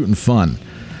super cute and fun.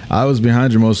 I was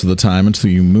behind you most of the time until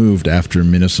you moved after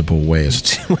Municipal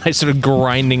Waste. I started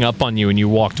grinding up on you and you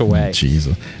walked away.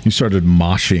 Jesus. You started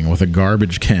moshing with a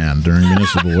garbage can during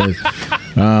Municipal Waste.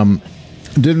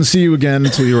 Didn't see you again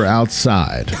until you were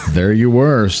outside. There you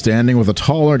were, standing with a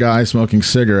taller guy smoking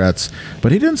cigarettes,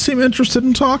 but he didn't seem interested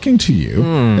in talking to you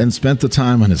and spent the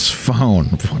time on his phone.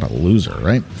 What a loser,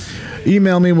 right?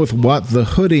 Email me with what the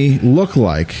hoodie looked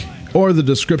like or the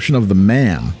description of the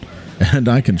man, and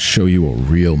I can show you a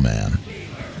real man.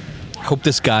 I hope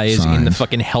this guy is in the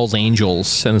fucking Hell's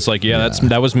Angels, and it's like,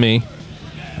 that was me.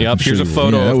 Yep, here's a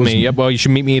photo of me. Yep, well, you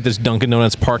should meet me at this Dunkin'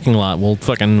 Donuts parking lot. We'll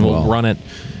run it.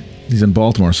 He's in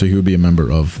Baltimore, so he would be a member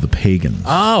of the Pagans.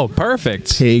 Oh,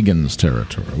 perfect. Pagans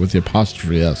territory, with the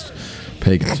apostrophe S.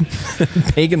 Pagans.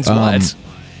 Pagans what?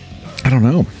 I don't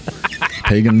know.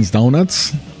 Pagans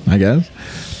Donuts, I guess.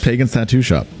 Pagans Tattoo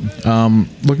Shop.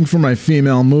 Looking for my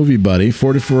female movie buddy.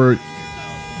 44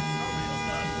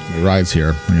 rides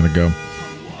here. I'm going to go.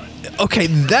 Okay,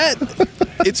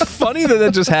 it's funny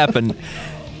that just happened.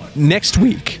 Next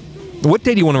week. What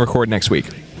day do you want to record next week?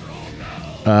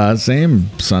 Same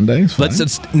Sunday.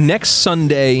 Let's next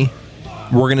Sunday.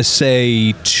 We're gonna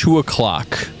say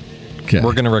 2:00. Okay.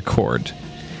 We're gonna record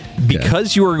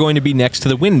because you are going to be next to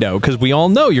the window. Because we all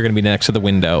know you're going to be next to the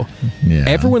window. Yeah.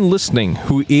 Everyone listening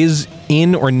who is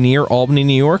in or near Albany,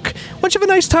 New York, why don't you have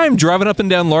a nice time driving up and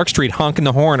down Lark Street, honking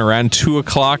the horn around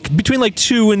 2:00, between like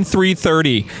 2 and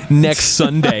 3:30 next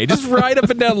Sunday. Just ride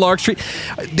up and down Lark Street.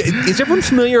 Is everyone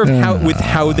familiar with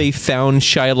how they found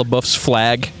Shia LaBeouf's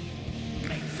flag?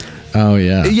 Oh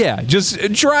yeah. Yeah, just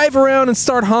drive around and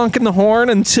start honking the horn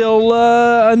until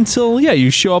you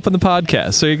show up on the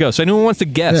podcast. There you go. So anyone wants to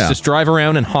guess, just drive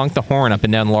around and honk the horn up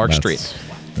and down Lark Street.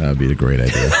 That would be a great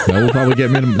idea. That would probably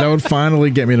that would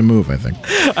finally get me to move, I think.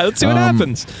 Let's see what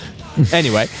happens.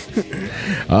 Anyway.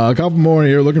 A couple more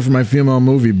here. Looking for my female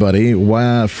movie buddy.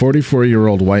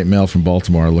 44-year-old white male from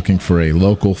Baltimore looking for a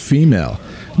local female.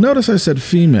 Notice I said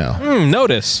female.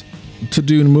 Notice. To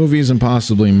do movies and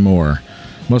possibly more.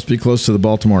 Must be close to the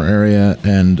Baltimore area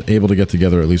and able to get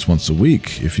together at least once a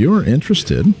week. If you're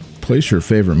interested, place your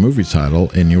favorite movie title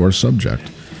in your subject.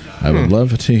 I would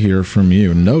love to hear from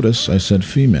you. Notice I said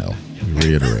female. He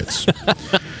reiterates.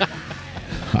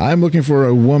 I'm looking for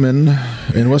a woman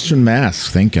in Western Mass.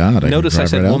 Thank God. Notice I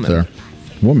said woman. There.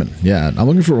 Woman, yeah. I'm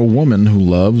looking for a woman who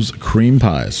loves cream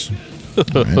pies.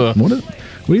 Right. What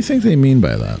do you think they mean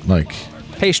by that? Like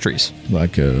pastries.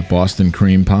 Like a Boston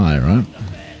cream pie, right?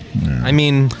 Yeah. I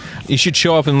mean, you should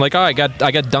show up and like, I got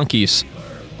Dunkies.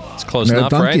 It's close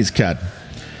enough, right? Dunkies cut.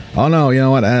 Oh no, you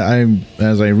know what?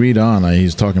 As I read on,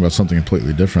 he's talking about something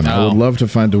completely different. I would love to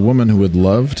find a woman who would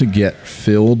love to get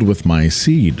filled with my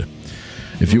seed.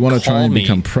 If you want to try and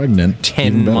become pregnant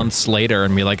 10 months later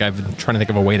and be like, I've been trying to think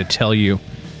of a way to tell you.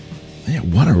 Yeah,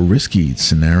 what a risky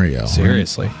scenario.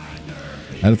 Seriously. Right?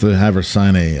 I'd have to have her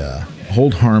sign a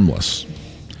hold harmless.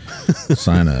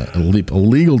 Sign a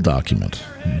legal document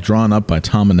drawn up by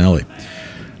Tom Anelli.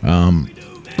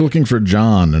 Looking for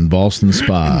John in Ballston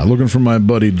Spa. Looking for my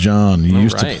buddy John. He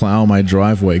used to plow my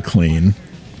driveway clean.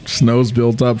 Snow's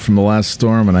built up from the last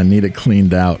storm, and I need it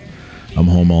cleaned out. I'm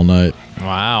home all night.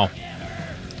 Wow.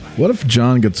 What if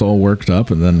John gets all worked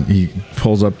up and then he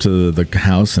pulls up to the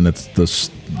house and it's the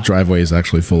driveway is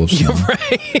actually full of snow?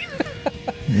 Right.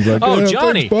 He's like, Oh,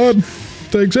 Johnny. Thanks, bud.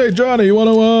 Thanks. Hey, Johnny, you want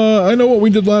to, I know what we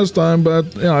did last time,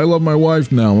 but I love my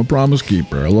wife now. I'm a promise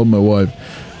keeper. I love my wife.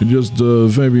 You just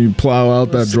maybe plow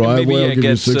out that driveway. Maybe, I'll give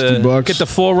you $60. Get the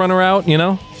 4Runner out, you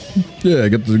know? Yeah,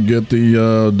 get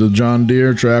the John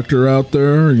Deere tractor out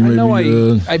there. You I know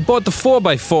I bought the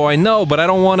 4x4, I know, but I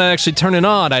don't want to actually turn it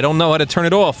on. I don't know how to turn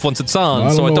it off once it's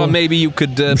on, so I thought maybe you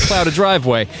could plow the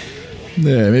driveway.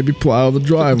 Yeah, maybe plow the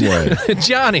driveway.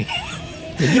 Johnny,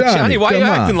 why are you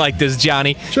acting like this,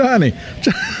 Johnny? Johnny,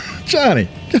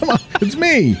 come on. It's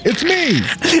me.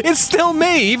 It's still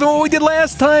me. Even what we did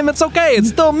last time, it's okay. It's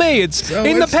still me. It's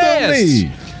in the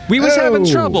past. We was having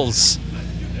troubles.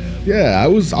 Yeah, I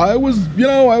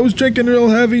was drinking real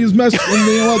heavy. As mess, and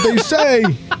you know what they say.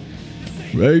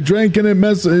 Right, drinking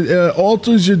it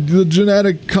alters the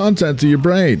genetic content of your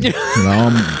brain. You know,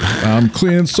 I'm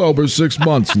clean and sober 6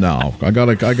 months now. I got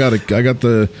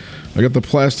the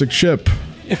plastic chip.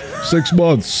 6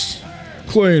 months,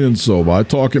 clean and sober. I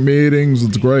talk at meetings.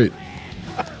 It's great.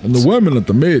 And the women at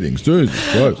the meetings, Jesus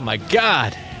Christ. Oh my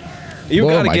God, you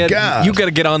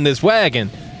gotta get on this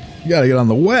wagon. You gotta get on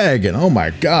the wagon. Oh my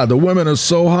God, the women are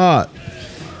so hot,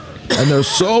 and they're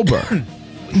sober.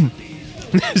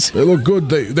 They look good.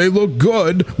 They look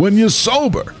good when you're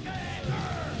sober.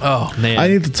 Oh man, I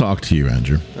need to talk to you,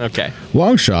 Andrew. Okay.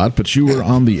 Long shot, but you were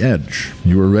on the edge.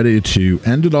 You were ready to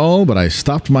end it all, but I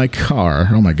stopped my car.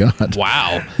 Oh my God!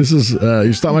 Wow. This is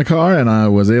you stopped my car, and I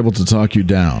was able to talk you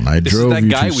down. This is that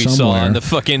guy we saw on the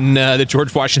fucking the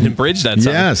George Washington Bridge. That's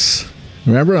yes.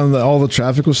 Remember, all the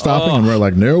traffic was stopping, and we're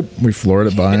like, nope. We floored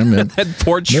it by him. That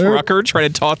poor trucker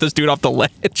trying to talk this dude off the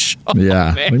ledge. Oh,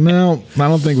 yeah. Like, no, I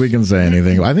don't think we can say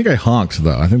anything. I think I honked,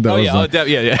 though. I think that was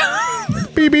yeah.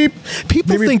 Beep, beep.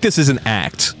 People beep, think this is an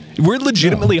act. We're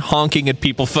legitimately honking at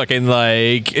people fucking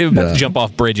like about to jump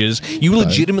off bridges. You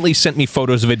legitimately sent me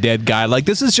photos of a dead guy. Like,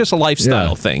 this is just a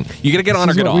lifestyle thing. You got to get on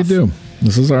or get off. We do.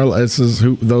 This is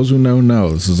those who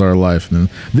know. This is our life, man.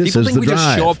 People think we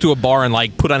just show up to a bar and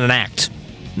like put on an act.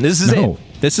 This is it.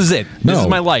 This is it. This is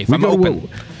my life. I'm open.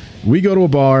 We go to a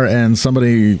bar and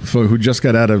somebody who just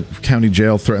got out of county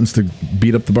jail threatens to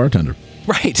beat up the bartender.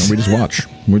 Right. And we just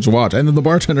watch. And then the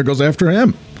bartender goes after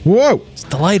him. Whoa. It's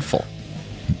delightful.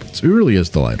 It really is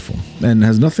delightful. And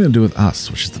has nothing to do with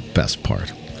us, which is the best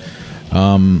part.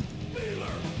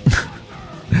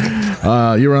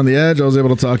 You were on the edge. I was able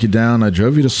to talk you down. I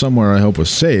drove you to somewhere I hope was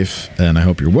safe, and I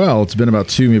hope you're well. It's been about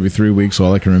 2, maybe 3 weeks.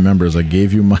 All I can remember is I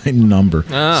gave you my number.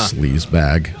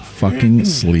 Sleazebag. Fucking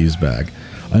sleazebag.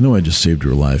 I know I just saved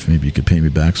your life. Maybe you could pay me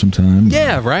back sometime.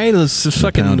 Yeah, right? This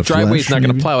fucking driveway's not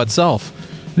going to plow itself.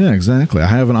 Yeah, exactly. I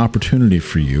have an opportunity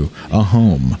for you. A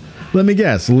home. Let me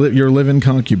guess. Your live-in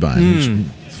concubine. Which,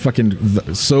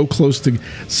 fucking so close to,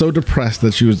 so depressed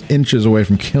that she was inches away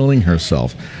from killing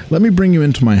herself. Let me bring you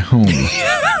into my home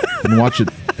and watch it,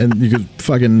 and you could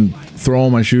fucking throw all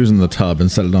my shoes in the tub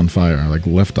and set it on fire like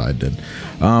Left Eye did.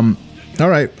 All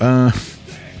right,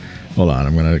 hold on.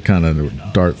 I'm gonna kind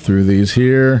of dart through these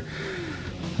here.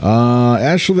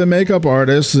 Ashley, the makeup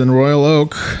artist, is in Royal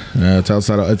Oak.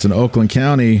 It's in Oakland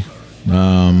County.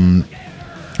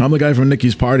 I'm the guy from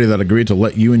Nikki's party that agreed to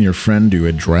let you and your friend do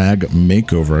a drag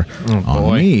makeover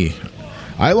on me.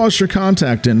 I lost your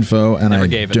contact info, and I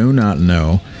do not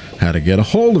know how to get a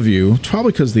hold of you. It's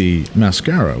probably because the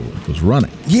mascara was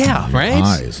running. Yeah, right?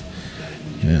 Eyes.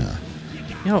 Yeah.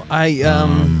 You know,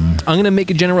 I'm going to make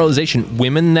a generalization.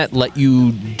 Women that let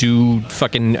you do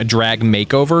fucking a drag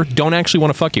makeover don't actually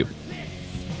want to fuck you.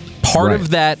 Part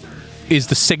of that is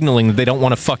the signaling that they don't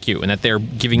want to fuck you and that they're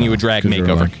giving you a drag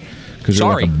makeover. Because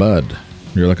you're like a bud.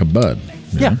 You're like a bud.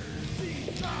 Yeah.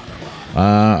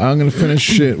 I'm going to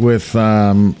finish it with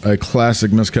a classic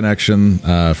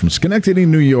misconnection from Schenectady,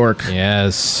 New York.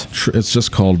 Yes. It's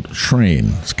just called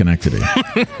Train Schenectady.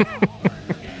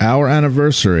 Our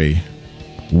anniversary,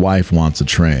 wife wants a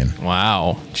train.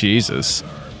 Wow. Jesus.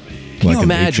 Can you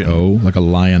imagine? H-O, like a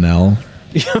Lionel.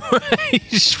 He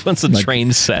just wants a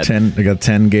train set. They got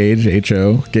 10 gauge,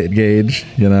 H-O, gauge,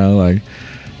 you know, like...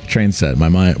 Train set.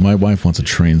 My wife wants a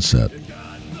train set.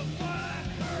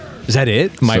 Is that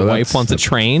it? My wife wants a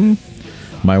train?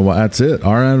 That's it.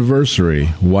 Our anniversary.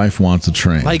 Wife wants a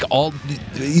train. Like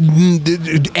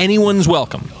anyone's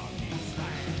welcome.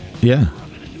 Yeah.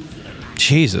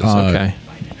 Jesus. Okay.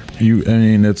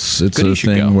 It's a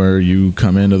thing where you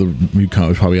come into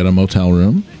probably at a motel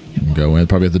room. You go in,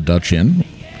 probably at the Dutch Inn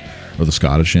or the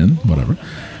Scottish Inn, whatever.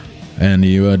 And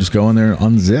you just go in there and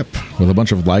unzip with a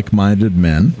bunch of like-minded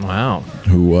men. Wow.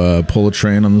 Who pull a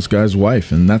train on this guy's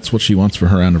wife, and that's what she wants for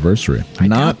her anniversary. I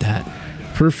Not doubt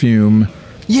that. Perfume.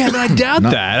 Yeah, but I doubt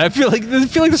that. I feel like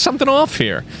there's something off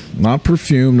here. Not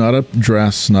perfume, not a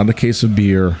dress, not a case of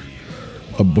beer.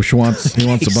 He wants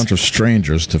a bunch of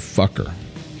strangers to fuck her.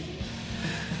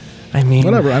 I mean,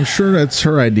 whatever. I'm sure it's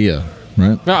her idea,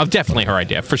 right? Oh, definitely her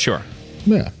idea, for sure.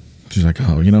 Yeah. She's like,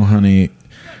 oh, honey,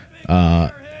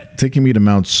 taking me to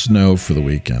Mount Snow for the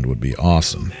weekend would be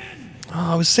awesome.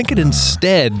 Oh, I was thinking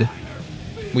instead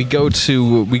we go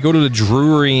to the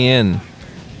Drury Inn,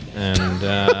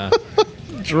 and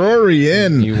Drury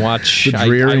Inn. You watch.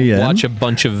 I watch a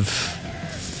bunch of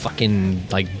fucking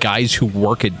like guys who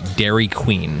work at Dairy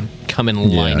Queen come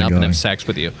and line up and have sex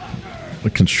with you. The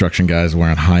construction guys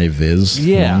wearing high vis,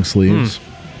 long sleeves,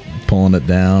 pulling it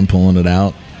down, pulling it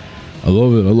out. I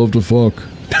love it. I love to fuck.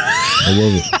 I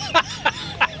love it.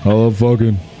 I love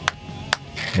fucking.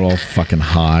 We're all fucking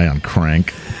high on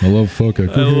crank. I love fucking.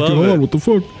 Come on, what the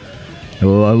fuck? I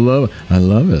love it. I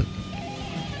love it.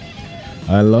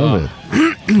 I love it.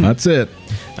 That's it.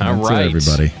 All That's right, it,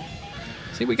 everybody.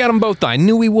 See, we got them both done. I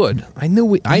knew we would. I knew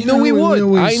we would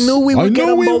get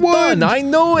them both done. I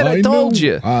know it. I told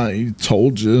you. I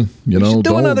told you. We should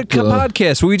do another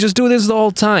podcast where we just do this the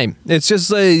whole time. It's just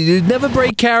you never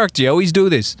break character. You always do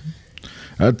this.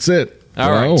 That's it.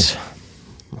 All right.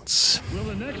 Let's. Will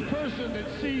the next person that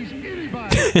sees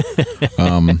anybody?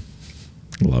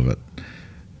 Love it.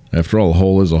 After all, a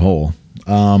hole is a hole.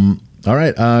 All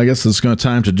right. I guess it's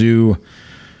time to do.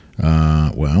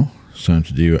 It's time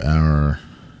to do our.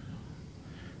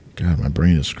 God, my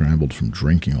brain is scrambled from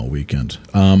drinking all weekend.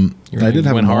 I did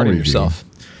have a hard on review, yourself.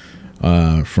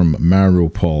 From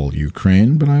Mariupol,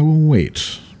 Ukraine, but I will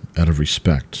wait out of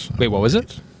respect. Wait, what was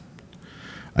it?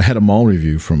 I had a mall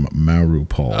review from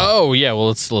Mariupol. Oh yeah, well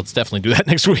let's definitely do that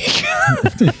next week.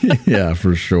 Yeah,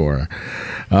 for sure.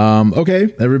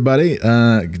 Okay, everybody.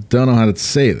 Don't know how to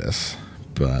say this,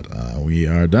 but we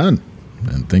are done,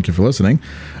 and thank you for listening.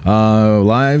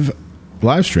 Live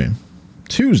stream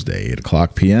Tuesday,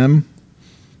 8:00 p.m.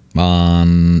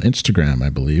 on Instagram, I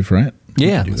believe, right?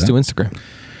 Yeah, let's do Instagram.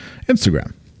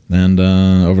 And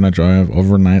overnight _drive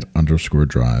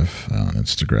on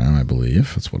Instagram, I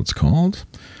believe that's what it's called.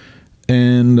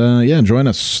 And join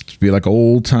us to be like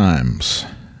old times,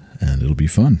 and it'll be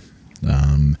fun.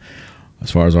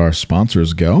 As far as our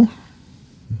sponsors go,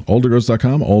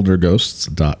 olderghosts.com,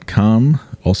 olderghosts.com,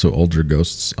 also Older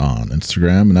Ghosts on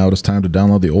Instagram. And now it is time to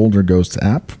download the Older Ghosts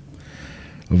app.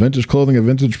 Vintage clothing at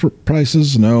vintage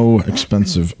prices, no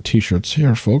expensive t-shirts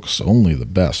here, folks, only the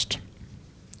best.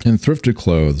 In thrifted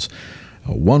clothes,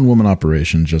 a one-woman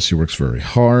operation. Jessie works very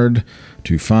hard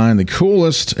to find the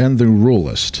coolest and the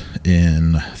rulest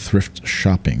in thrift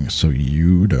shopping, so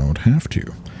you don't have to.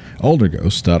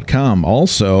 Olderghosts.com.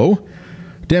 Also,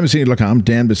 danbassini.com,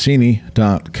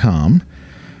 danbassini.com.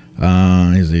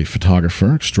 He's a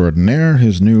photographer extraordinaire.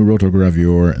 His new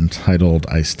rotogravure entitled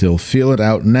I Still Feel It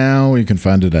out now. You can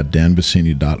find it at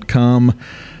danbassini.com.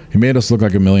 He made us look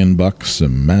like $1 million.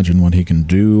 Imagine what he can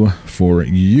do for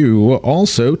you.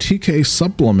 Also,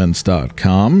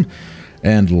 TKSupplements.com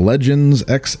and Legends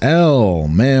XL,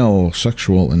 male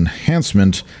sexual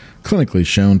enhancement, clinically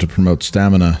shown to promote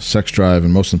stamina, sex drive,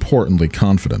 and most importantly,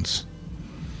 confidence.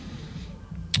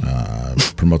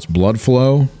 Promotes blood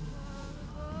flow.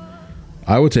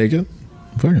 I would take it.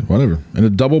 Fuck it, whatever. In a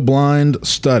double-blind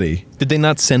study. Did they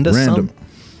not send us some?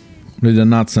 They did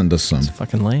not send us some. It's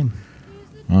fucking lame.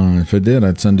 If it did,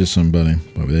 I'd send you somebody,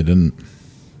 but they didn't.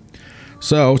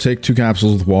 So, take 2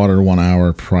 capsules with water 1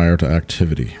 hour prior to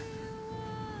activity.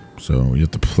 So, you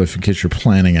have to, in case you're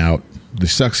planning out, the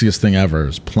sexiest thing ever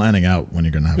is planning out when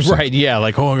you're going to have sex. Right, yeah,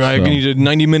 like, I need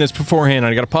 90 minutes beforehand,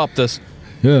 I got to pop this.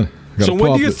 Yeah. So,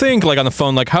 when do you think, like on the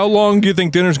phone, like, how long do you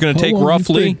think dinner's going to take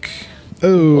roughly?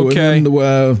 Oh, okay. And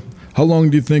then, how long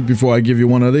do you think before I give you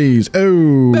one of these?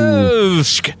 Oh.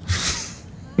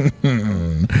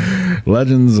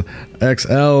 Legends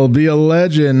XL, be a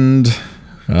legend.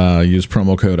 Use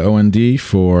promo code OND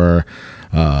for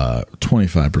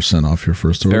 25% off your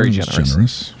first order. Very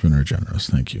generous. Very generous.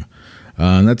 Thank you.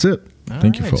 And that's it.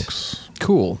 Thank you, folks.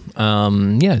 Cool.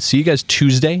 See you guys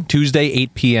Tuesday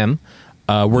 8 p.m.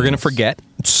 We're going to forget,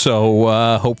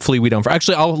 so hopefully we don't.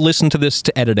 Actually, I'll listen to this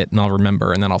to edit it, and I'll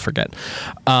remember, and then I'll forget.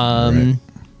 Right.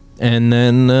 And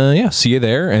then, see you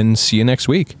there, and see you next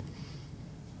week.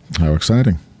 How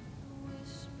exciting.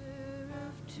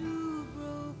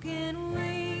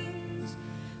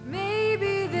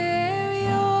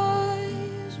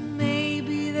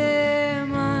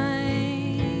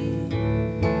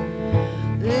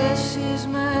 This is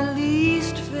my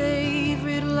least favorite.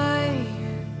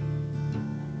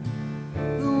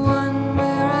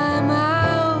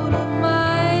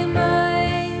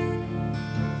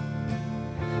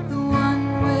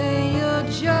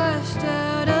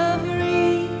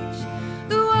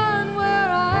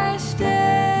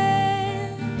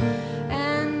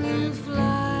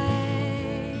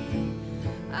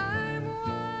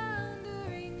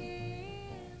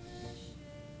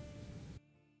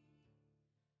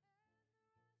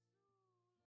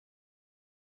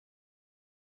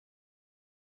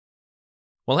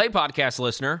 Well, hey, podcast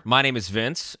listener. My name is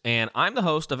Vince, and I'm the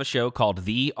host of a show called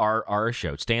The RR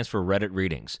Show. It stands for Reddit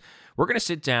Readings. We're going to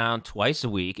sit down twice a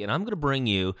week, and I'm going to bring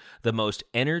you the most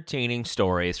entertaining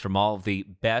stories from all of the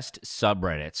best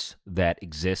subreddits that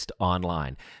exist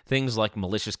online. Things like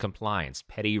malicious compliance,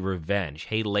 petty revenge,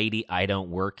 hey, lady, I don't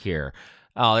work here.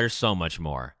 Oh, there's so much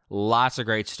more. Lots of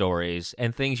great stories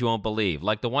and things you won't believe.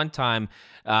 Like the one time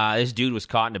this dude was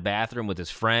caught in a bathroom with his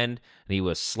friend and he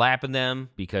was slapping them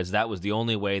because that was the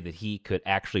only way that he could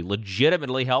actually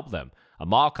legitimately help them. A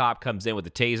mall cop comes in with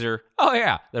a taser. Oh,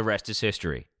 yeah, the rest is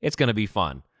history. It's going to be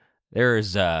fun.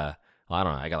 There's, I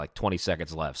don't know, I got like 20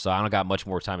 seconds left, so I don't got much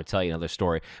more time to tell you another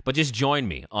story. But just join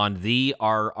me on The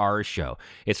RR Show.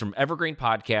 It's from Evergreen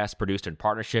Podcast, produced in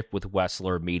partnership with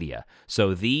Wessler Media.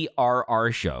 So The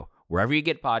RR Show, wherever you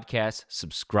get podcasts,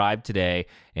 subscribe today.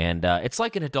 And it's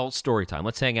like an adult story time.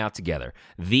 Let's hang out together.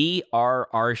 The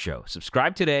RR Show.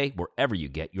 Subscribe today wherever you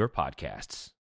get your podcasts.